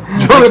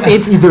 Joe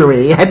retains either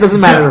way. It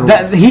doesn't matter.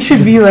 He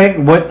should be like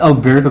what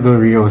Alberto Del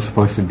Rio was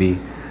supposed to be.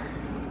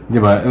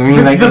 Diba? I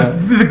mean,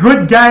 the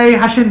good guy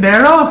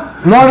Hashindero?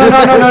 No.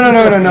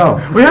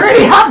 We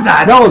already have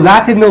that. No,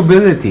 Latin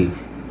nobility.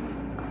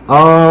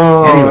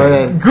 Oh,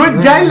 anyway.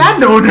 Good guy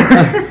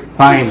landowner.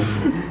 Fine.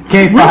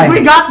 Okay, fine.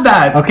 We got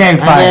that. Okay,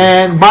 fine.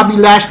 And then Bobby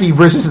Lashley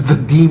versus the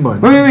Demon.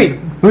 Wait.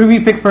 Who did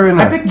we pick for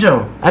I picked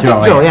Joe. I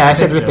picked Joe. Yeah, I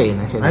said retain.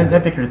 I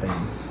picked retain.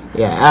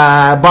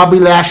 Yeah, Bobby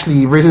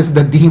Lashley versus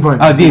the Demon.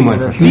 Oh, Demon.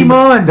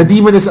 Demon. The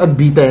Demon is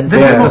unbeaten.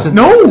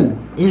 No!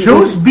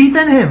 Joe's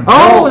beaten him.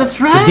 Oh,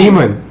 that's right.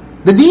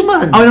 The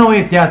Demon. Oh, no,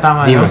 wait. Yeah,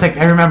 tama. I was like,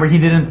 I remember he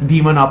didn't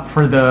demon up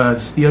for the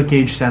steel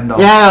cage send-off.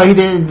 Yeah, no, he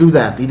didn't do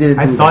that.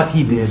 I thought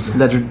he did.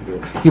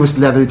 He was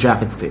leather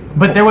jacket fit.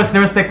 But there was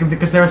like,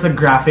 because there was a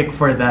graphic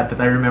for that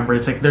I remember.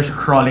 It's like there's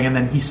crawling and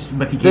then he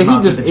came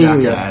out with the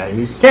jacket.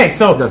 Okay,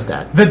 so does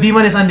that. The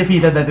Demon is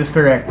undefeated. That is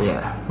correct.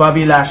 Yeah.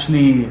 Bobby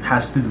Lashley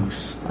has to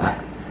lose.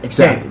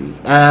 Exactly.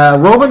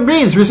 Roman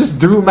Reigns versus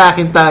Drew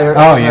McIntyre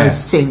in a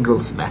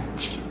singles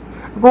match.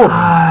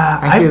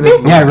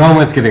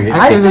 Roman's gonna get.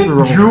 I think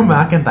Drew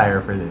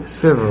McIntyre for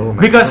this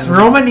because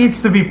Roman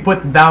needs to be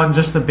put down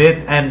just a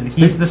bit, and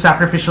he's the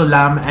sacrificial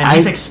lamb, and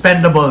he's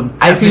expendable.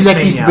 I feel like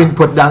he's been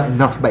put down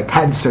enough by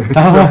cancer.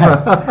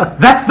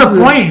 That's the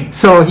point.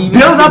 So he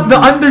build up the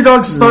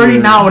underdog story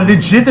now,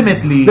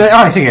 legitimately.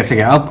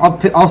 Sige. I'll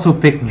also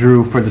pick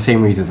Drew for the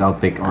same reasons. I'll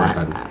pick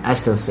Orton. I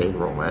still say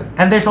Roman,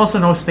 and there's also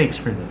no stakes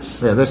for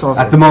this. Yeah, there's also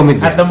at the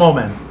moment.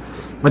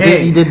 But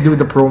he did do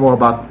the promo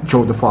about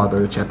Joe the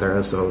Father,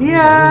 etc. So but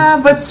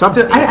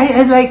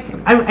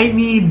I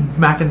need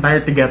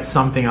McIntyre to get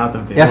something out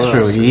of this. That's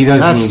true. He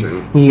does.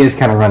 He is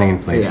kind of running in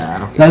place.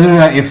 Yeah. Okay. Other than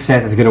that, if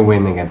Seth is going to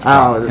win against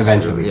Brock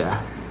eventually.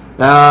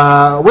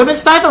 True,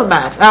 women's title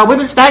match.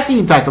 Women's tag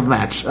team title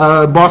match.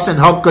 Boss and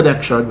Hulk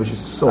connection, which is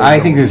so. I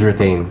think this is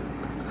retained.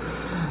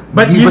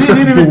 But you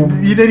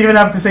didn't even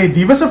have to say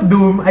Divas of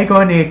Doom,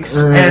 Iconics,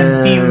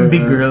 and Team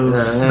Big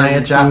Girls,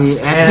 Nia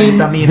Jax, and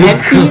Tamina.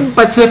 Team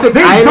Pacific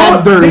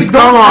Islanders.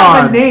 Come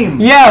on, have a name.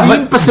 Yeah, Team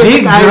but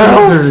Pacific Big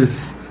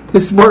Islanders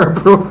is more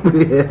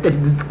appropriate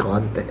in this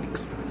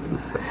context.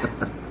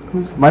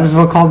 Might as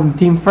well call them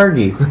Team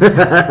Fergie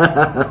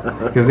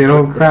because they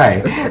don't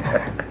cry.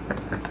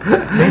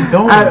 They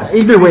don't.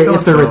 Either way,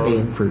 it's a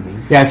retain for me.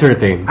 Yeah, it's a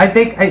retain. I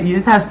think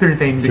it has to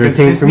retain. It's a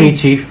retain for me,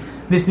 Chief.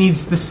 This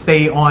needs to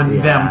stay on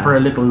them for a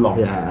little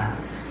longer. Yeah.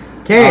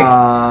 Okay.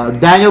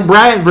 Daniel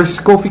Bryan versus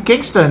Kofi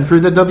Kingston for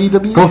the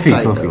WWE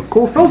title.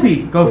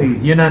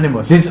 Kofi.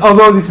 Unanimous.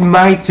 Although this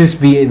might just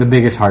be the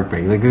biggest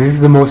heartbreak. Like this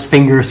is the most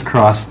fingers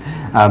crossed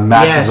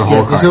match of the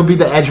whole card. This will be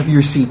the edge of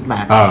your seat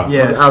match.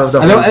 Yes. Out of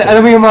the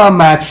alam mo yung mga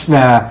match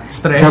na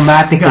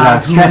dramatic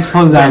lang,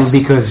 stressful lang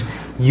because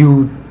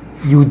you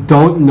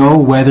don't know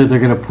whether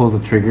they're gonna pull the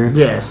trigger.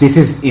 Yes. This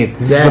is it.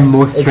 This is the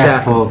most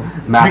stressful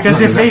match.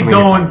 Because if they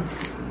don't,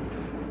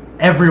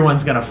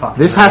 everyone's gonna fuck.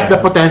 This has the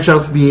potential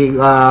of being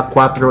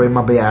Quattro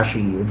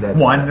Imabayashi.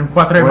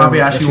 Quattro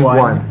Imabayashi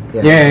won.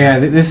 Yeah.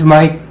 This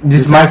might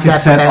just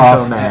set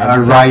off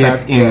a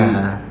riot in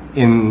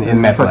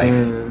MetLife,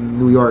 in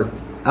New York.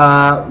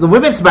 The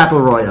women's battle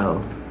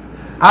royal.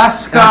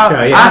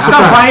 Asuka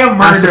via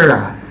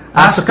murder.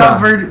 Asuka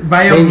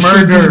via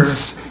murder.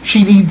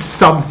 She needs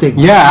something.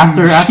 Yeah,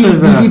 after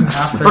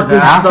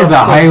the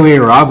highway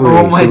robbery.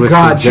 Oh my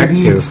God, she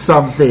needs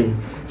something.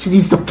 She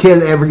needs to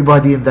kill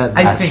everybody in that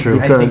match. I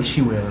think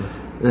she will.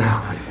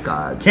 Oh my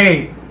God.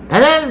 Okay.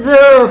 And then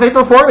the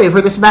Fatal 4-Way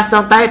for the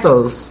SmackDown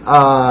titles.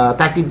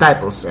 Tag team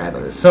titles,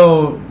 rather.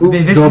 So,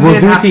 this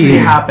didn't actually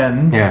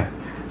happen. Yeah.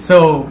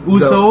 So,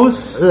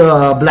 Usos.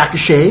 Black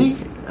Shay.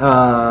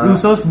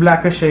 Usos,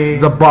 Black Shay.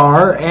 The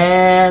Bar,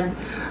 and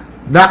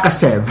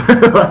Nakasev.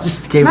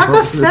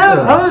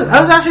 Nakasev?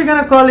 I was actually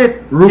going to call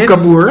it...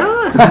 Rukamura?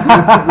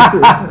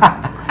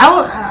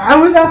 I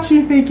was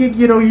actually thinking,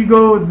 you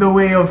go the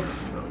way of...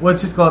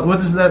 What's it called?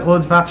 What is that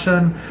old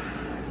faction?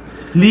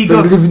 League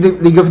of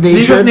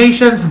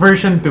Nations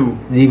version 2.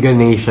 League of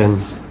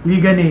Nations.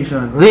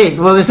 Wait,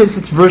 well, since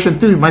it's version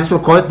 2, you might as well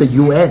call it the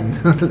UN.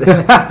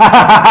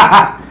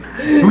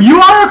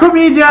 You are a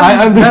comedian.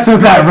 I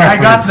understood that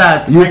reference.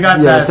 I got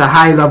that. It's a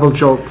high-level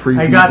joke for you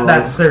people. I got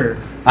that, sir.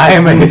 I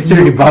am a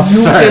history buff, sir.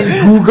 You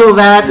can Google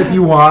that if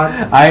you want.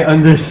 I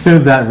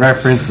understood that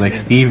reference like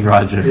Steve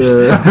Rogers.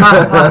 Okay,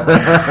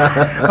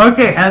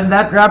 and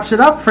that wraps it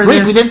up for this.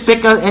 Wait, we didn't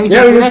pick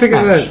anything for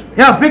that match.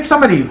 Yeah, pick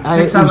somebody.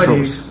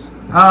 Usos.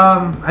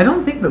 I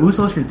don't think the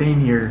Usos retain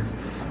here.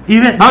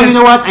 You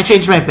know what? I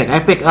changed my pick.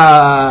 I pick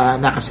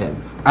Nakasev.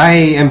 I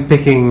am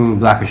picking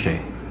Black O'Shea.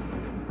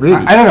 Really?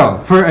 I don't know.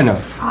 For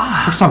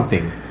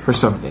something. For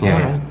something.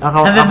 Yeah.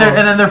 And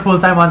then they're full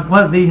time on.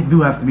 Well, they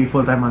do have to be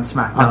full time on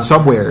SmackDown. On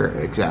somewhere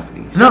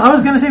exactly. No, I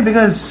was gonna say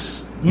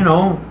because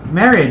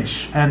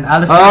marriage and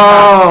Alistair.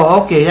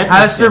 Oh, okay.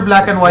 Alistair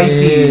Black and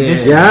Wifey.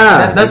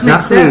 That does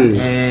make sense.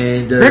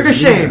 And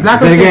Ricochet,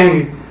 Black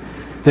O'Shea.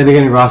 Then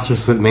again, roster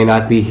split may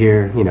not be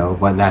here.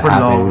 When that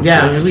happens.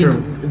 Yeah,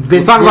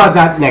 we'll talk about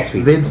that next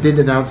week. Vince did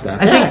announce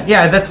that. I think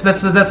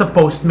that's a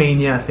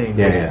post-Mania thing.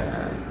 Yeah.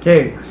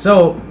 Okay,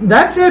 so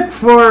that's it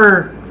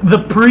for the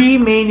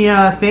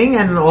pre-Mania thing,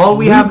 and all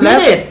we have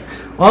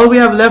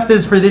left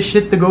is for this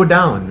shit to go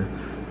down.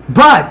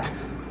 But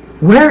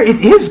where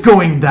it is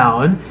going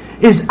down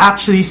is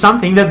actually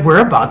something that we're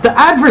about to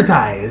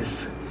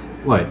advertise.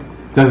 What?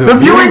 The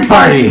viewing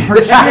party. He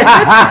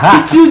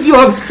queued you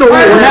up so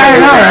well.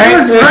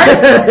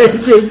 Right?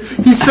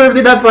 He served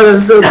it up on a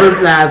silver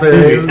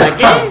platter. He was like,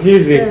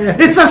 excuse me.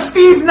 It's a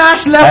Steve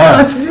Nash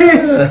level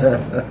assist.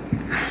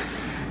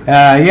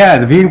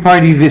 The viewing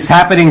party is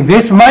happening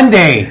this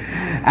Monday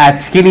at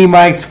Skinny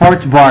Mike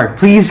Sports Bar.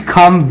 Please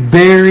come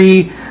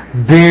very,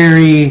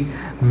 very,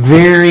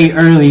 very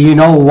early. You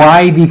know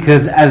why?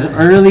 Because as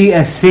early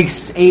as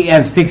 6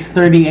 a.m.,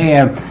 6:30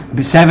 a.m.,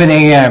 7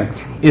 a.m.,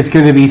 it's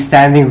going to be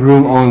standing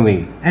room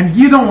only. And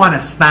you don't want to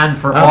stand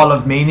for all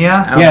of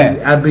Mania.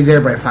 I'll be there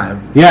by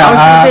 5. Yeah, I was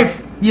going to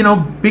say,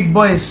 big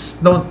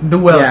boys don't do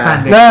well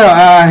standing.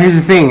 No, here's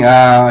the thing.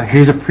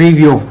 Here's a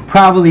preview of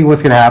probably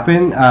what's going to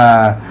happen.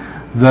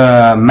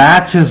 The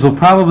matches will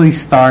probably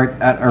start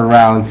at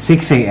around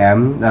 6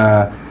 a.m.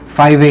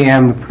 5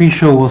 a.m. the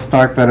pre-show will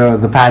start, pero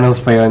the panels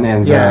pa yun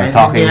and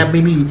talking. Yeah,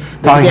 maybe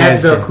talking they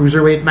have the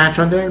cruiserweight match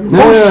on there.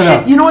 No.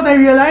 Shit! You know what I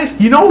realized?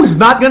 You know who's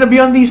not gonna be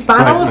on these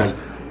panels?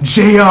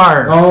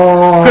 JR.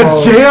 Oh,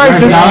 because JR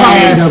just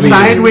fucking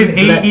signed with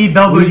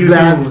AEW. We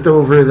glanced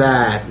over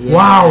that. Yeah.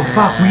 Wow,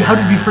 fuck! How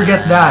did we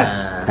forget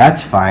that?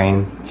 That's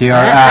fine.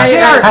 JR,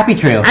 happy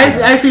trails.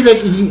 I feel like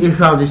he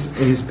found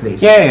his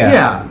place.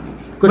 Yeah.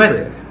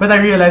 But I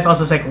realized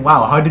also, it's like,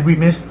 wow, how did we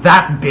miss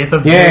that bit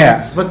of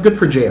this? But good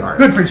for JR.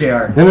 Good for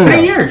JR. No.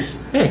 3 years.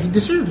 Yeah, he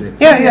deserves it.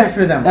 Yeah. Years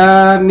for them.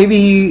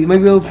 Maybe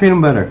we'll treat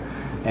him better.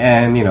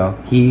 And,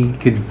 he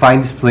could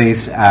find his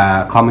place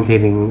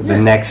commentating the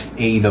next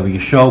AEW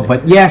show.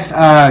 But yes,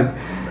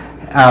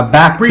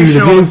 back to the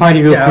viewing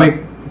party real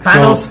quick.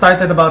 Panels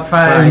start at about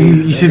 5.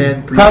 You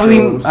should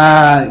probably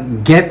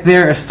get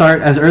there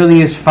start as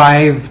early as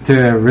 5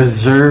 to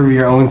reserve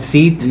your own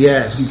seat.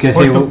 Yes. Because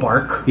to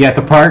park. Yeah,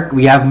 to park.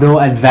 We have no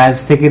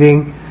advance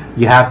ticketing.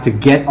 You have to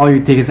get all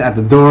your tickets at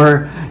the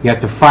door. You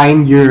have to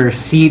find your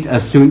seat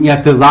as soon. You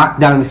have to lock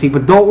down the seat.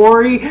 But don't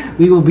worry,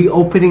 we will be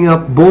opening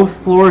up both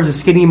floors of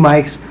Skinny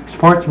Mike's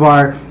Sports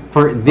Bar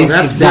for this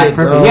exact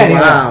purpose.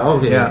 Wow.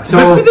 Okay. Yeah. So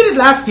because we did it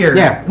last year.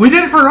 Yeah. We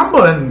did it for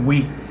Rumble and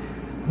we...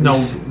 No,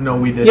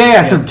 we didn't.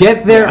 Yeah, so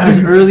get there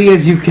as early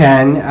as you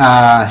can.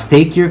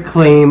 Stake your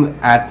claim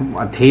at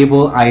a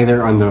table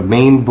either on the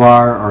main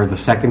bar or the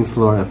second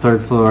floor, the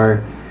third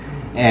floor,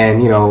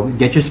 and,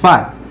 get your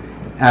spot.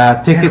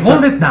 Tickets.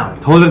 And hold it down.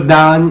 Hold it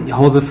down.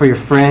 Hold it for your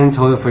friends.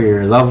 Hold it for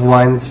your loved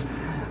ones.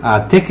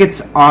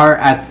 Tickets are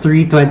at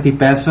 320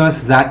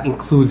 pesos. That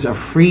includes a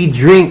free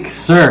drink,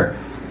 sir.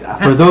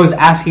 For those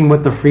asking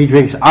what the free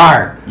drinks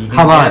are,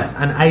 come on.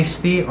 An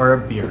iced tea or a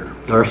beer.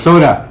 Or a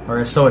soda.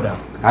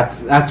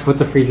 That's what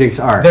the free drinks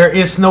are. There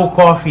is no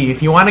coffee.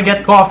 If you want to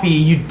get coffee,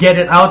 you get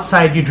it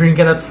outside. You drink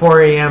it at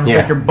 4 a.m. so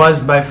that you're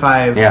buzzed by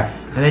 5. Yeah.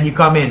 And then you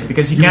come in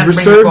because you can't bring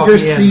reserve the coffee your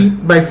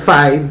seat by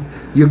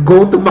 5. You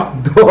go to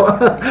McDo. Go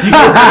to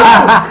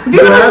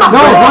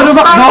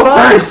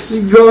McDo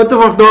first. You go to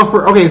McDo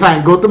first. Okay,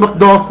 fine. Go to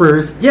McDo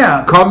first.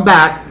 Yeah. Come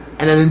back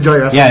and then enjoy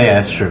your Yeah,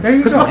 that's true.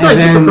 Because McDo is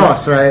just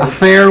across, right? A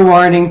fair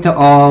warning to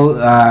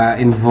all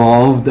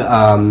involved.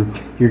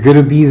 You're going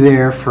to be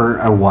there for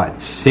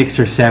 6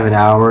 or 7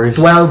 hours?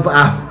 12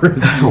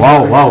 hours.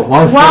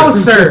 Wow,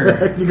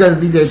 sir. You're going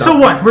to be there. So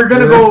what? We're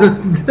going to go...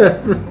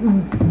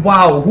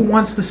 Wow, who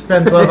wants to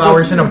spend 12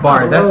 hours in a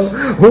bar? That's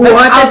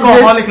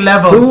alcoholic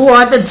levels. Who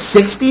wanted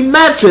 16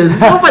 matches?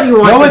 Nobody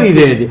wanted. Nobody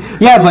did.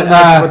 Yeah, but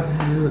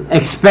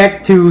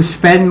expect to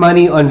spend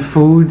money on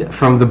food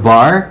from the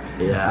bar.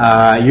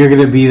 Yeah. You're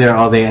gonna be there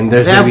all day, and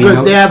there's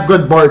they have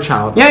good bar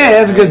chow. Yeah, they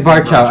have a good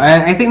bar chow,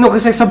 and I think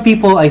because some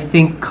people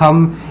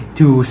come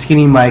to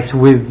Skinny Mike's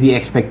with the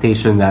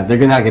expectation that they're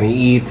not gonna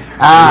eat.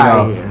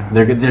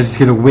 They're just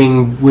gonna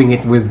wing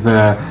it with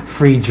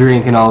free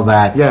drink and all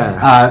that.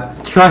 Yeah.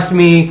 Trust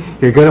me,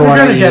 you're gonna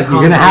want to eat. You're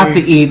gonna have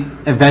to eat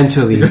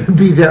eventually.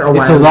 Be there a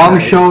while. It's a long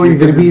show. You're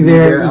gonna be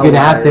there. You're gonna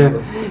have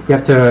to. You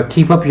have to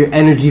keep up your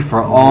energy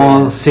for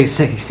all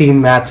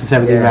 16 matches,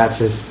 17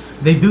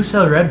 matches. They do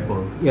sell Red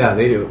Bull. Yeah,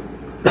 they do.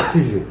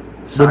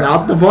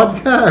 Without the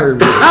vodka?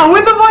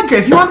 With the vodka.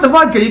 If you want the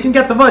vodka, you can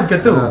get the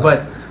vodka too.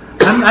 But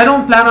I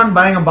don't plan on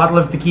buying a bottle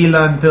of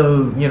tequila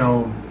until,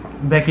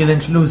 Becky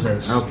Lynch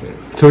loses. Okay.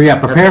 So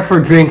prepare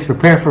for drinks,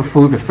 prepare for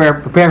food, prepare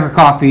for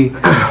coffee,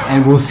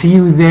 and we'll see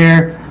you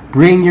there.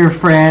 Bring your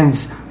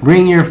friends,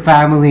 bring your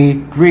family,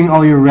 bring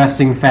all your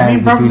wrestling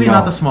fans. Probably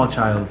not a small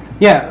child.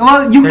 Yeah,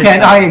 well, you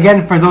can.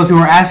 Again, for those who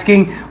are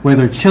asking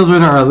whether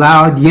children are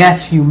allowed,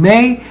 yes, you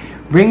may.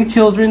 Bring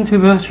children to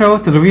the show,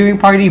 to the viewing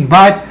party,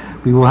 but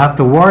we will have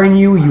to warn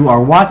you, you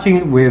are watching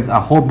it with a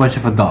whole bunch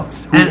of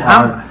adults.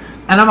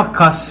 I'm a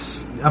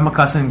cuss. I'm a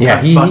cussing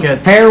bucket.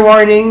 Fair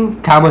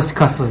warning, Camus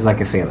cusses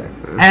like a sailor.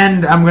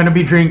 And I'm going to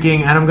be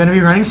drinking, and I'm going to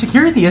be running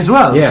security as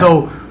well. Yeah.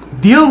 So,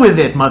 deal with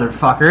it,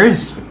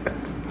 motherfuckers.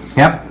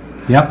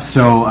 Yep.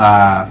 So,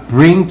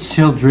 bring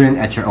children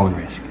at your own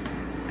risk.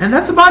 And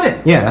that's about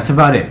it. Yeah, that's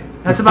about it.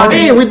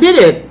 Hey, we did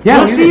it. Yeah,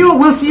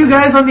 we'll see you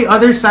guys on the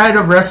other side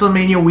of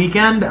WrestleMania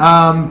weekend.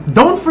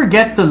 Don't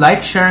forget to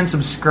like, share, and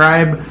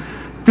subscribe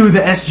to the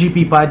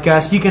SGP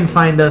podcast. You can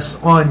find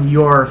us on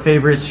your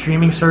favorite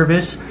streaming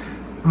service,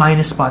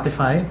 minus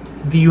Spotify.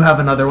 Do you have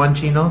another one,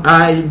 Chino?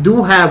 I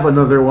do have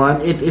another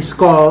one. It is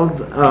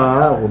called...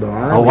 hold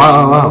on. Oh,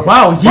 wow.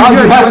 Wow, you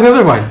have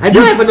another one. I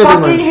do have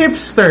another one. Fucking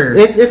hipster.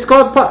 It's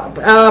called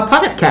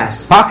Pocket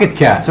Cast. Pocket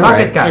Cast, all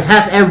right. It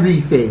has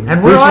everything.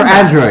 And we're on for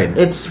Android.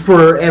 It's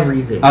for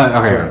everything.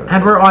 Okay.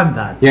 And we're on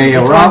that.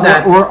 Yeah, we're on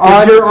that.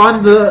 If you're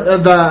on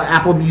the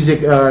Apple Music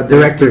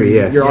directory,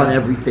 yes. You're on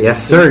everything.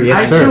 Yes, sir.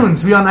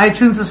 iTunes. We're on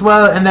iTunes as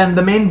well. And then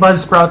the main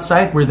Buzzsprout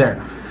site, we're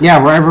there. Yeah,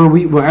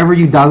 wherever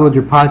you download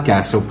your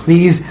podcast. So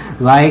please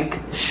like,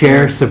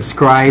 share,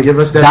 subscribe. Give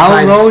us that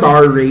download,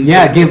 5-star rating.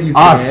 Yeah, give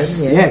us.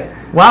 Yeah.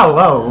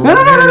 Wow. No,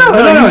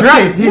 he's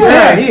right.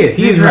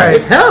 He's right.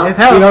 It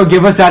helps.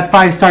 Give us that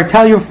 5-star.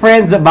 Tell your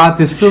friends about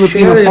this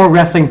Filipino Pro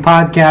Wrestling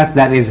podcast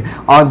that is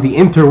on the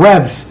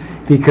interwebs.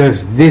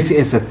 because this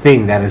is a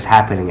thing that is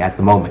happening at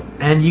the moment.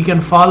 And you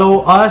can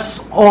follow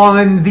us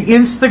on the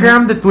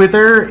Instagram, the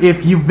Twitter.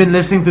 If you've been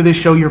listening to this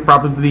show, you're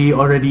probably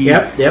already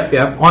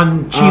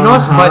on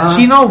Chino's. But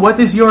Chino, what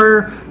are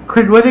your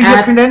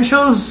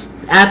credentials?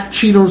 At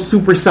Chino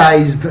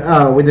Supersized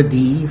with a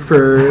D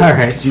for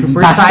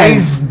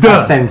Supersized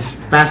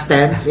past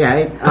tense,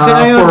 right?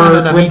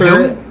 For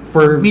Twitter,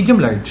 for medium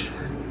large,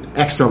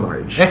 extra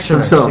large. I'm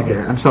still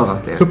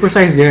up there.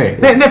 Supersized guy.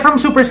 From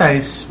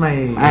Supersize,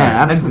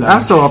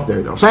 I'm still up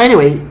there though. So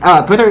anyway,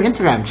 Twitter,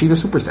 Instagram, Chino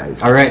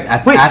Supersized. All right.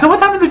 So what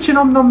happened to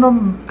Chinom Nom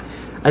Nom?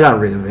 I got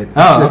rid of it.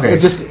 Okay. It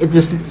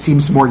just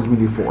seems more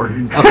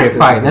uniform. Okay,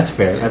 fine. That's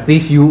fair. At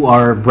least you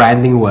are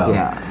branding well.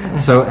 Yeah.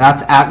 So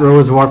that's at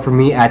Rose War for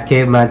me, at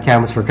Caveman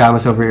Camus for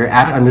Camus over here,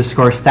 at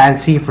 _ Stan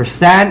C for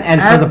Stan,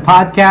 and for the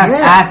podcast,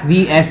 at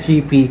the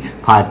SGP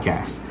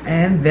Podcast.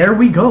 And there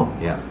we go.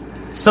 Yeah.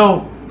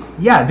 So,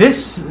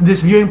 this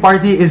viewing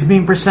party is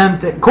being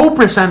co-presented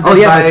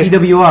by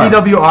PWR.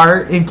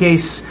 PWR, in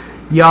case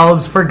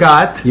y'all's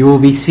forgot. You will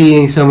be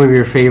seeing some of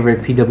your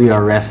favorite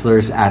PWR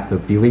wrestlers at the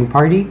viewing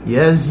party.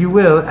 Yes, you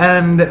will.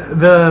 And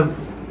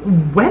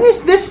when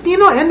is this,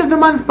 Tino? End of the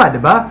month pa,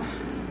 diba?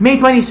 May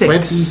 26.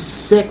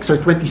 26 or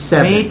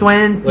 27. May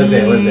 20. Was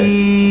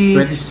it?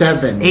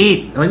 27.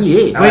 8.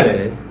 28.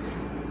 Wait.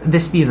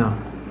 Destino.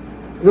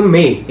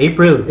 May.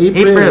 April.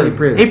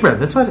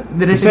 That's what.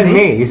 Did I say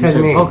May? You said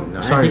May. Oh,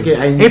 sorry.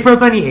 April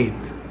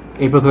 28th.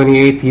 April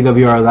 28th,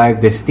 PWR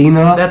Live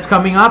Destino. That's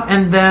coming up.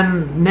 And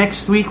then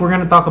next week, we're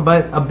going to talk a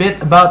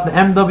bit about the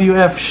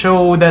MWF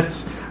show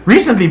that's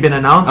recently been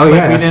announced, but we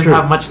didn't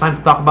have much time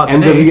to talk about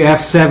today. MWF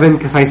 7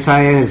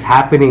 Kasaysayan is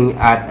happening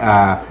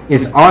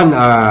is on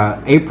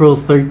April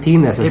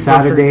 13th. That's a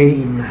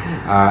Saturday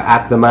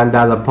at the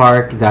Mandala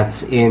Park.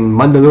 That's in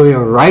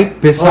Mandaluyong, right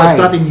beside. Oh, it's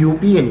not in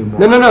UP anymore.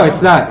 No,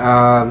 it's not.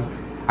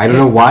 I don't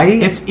know why.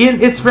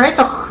 It's right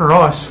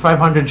across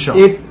 500 Show.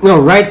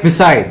 Right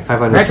beside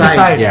 500. Right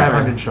beside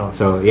 500 Show.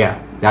 So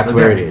that's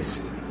where it is.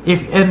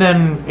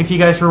 If you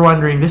guys were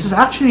wondering, this is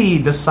actually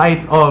the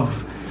site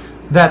of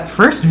that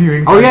first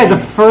viewing party. Oh yeah, the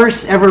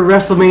first ever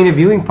WrestleMania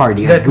viewing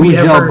party at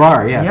Guzhel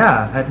Bar.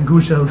 Yeah, at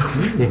Guzhel.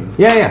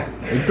 Yeah.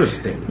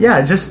 Interesting.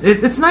 Yeah, just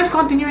it's nice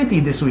continuity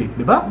this week,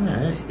 diba?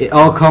 Yeah. It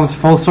all comes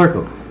full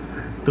circle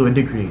to a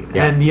degree.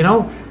 Yeah.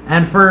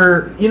 And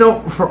for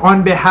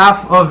on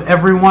behalf of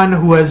everyone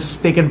who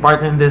has taken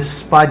part in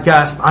this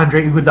podcast,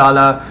 Andre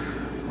Iguodala,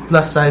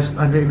 plus size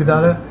Andre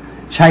Iguodala.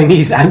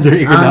 Chinese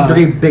Andre Iguodala.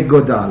 Andre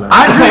Bigodala.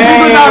 Andre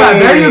Bigodala.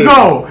 There you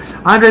go.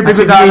 Andre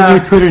Bigodala.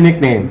 New Twitter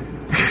nickname.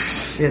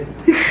 Shit.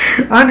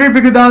 Andre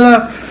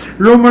Bigodala,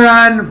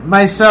 Romaran,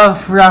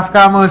 myself, Raf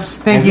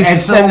Camus, thank you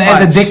so much.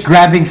 And the dick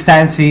grabbing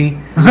Stancy.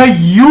 The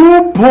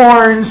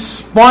YouPorn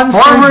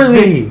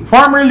sponsored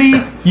formerly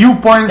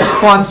YouPorn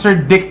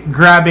sponsored dick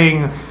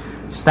grabbing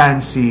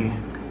Stancy.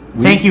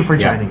 Thank you for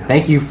joining us.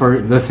 Thank you for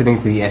listening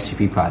to the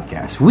SGP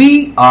podcast.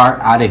 We are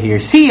out of here.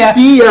 See ya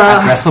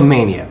at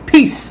WrestleMania.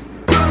 Peace.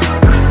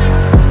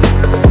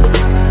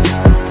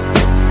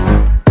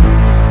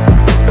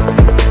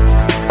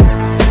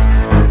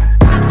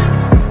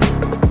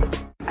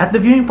 At the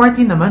viewing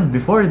party naman,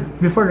 before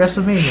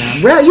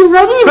WrestleMania. Well, you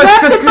already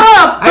wrapped it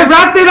up! I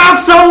wrapped it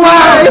up so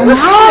well!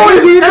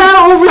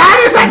 Stan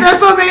is at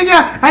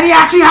WrestleMania, and he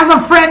actually has a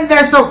friend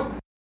there, so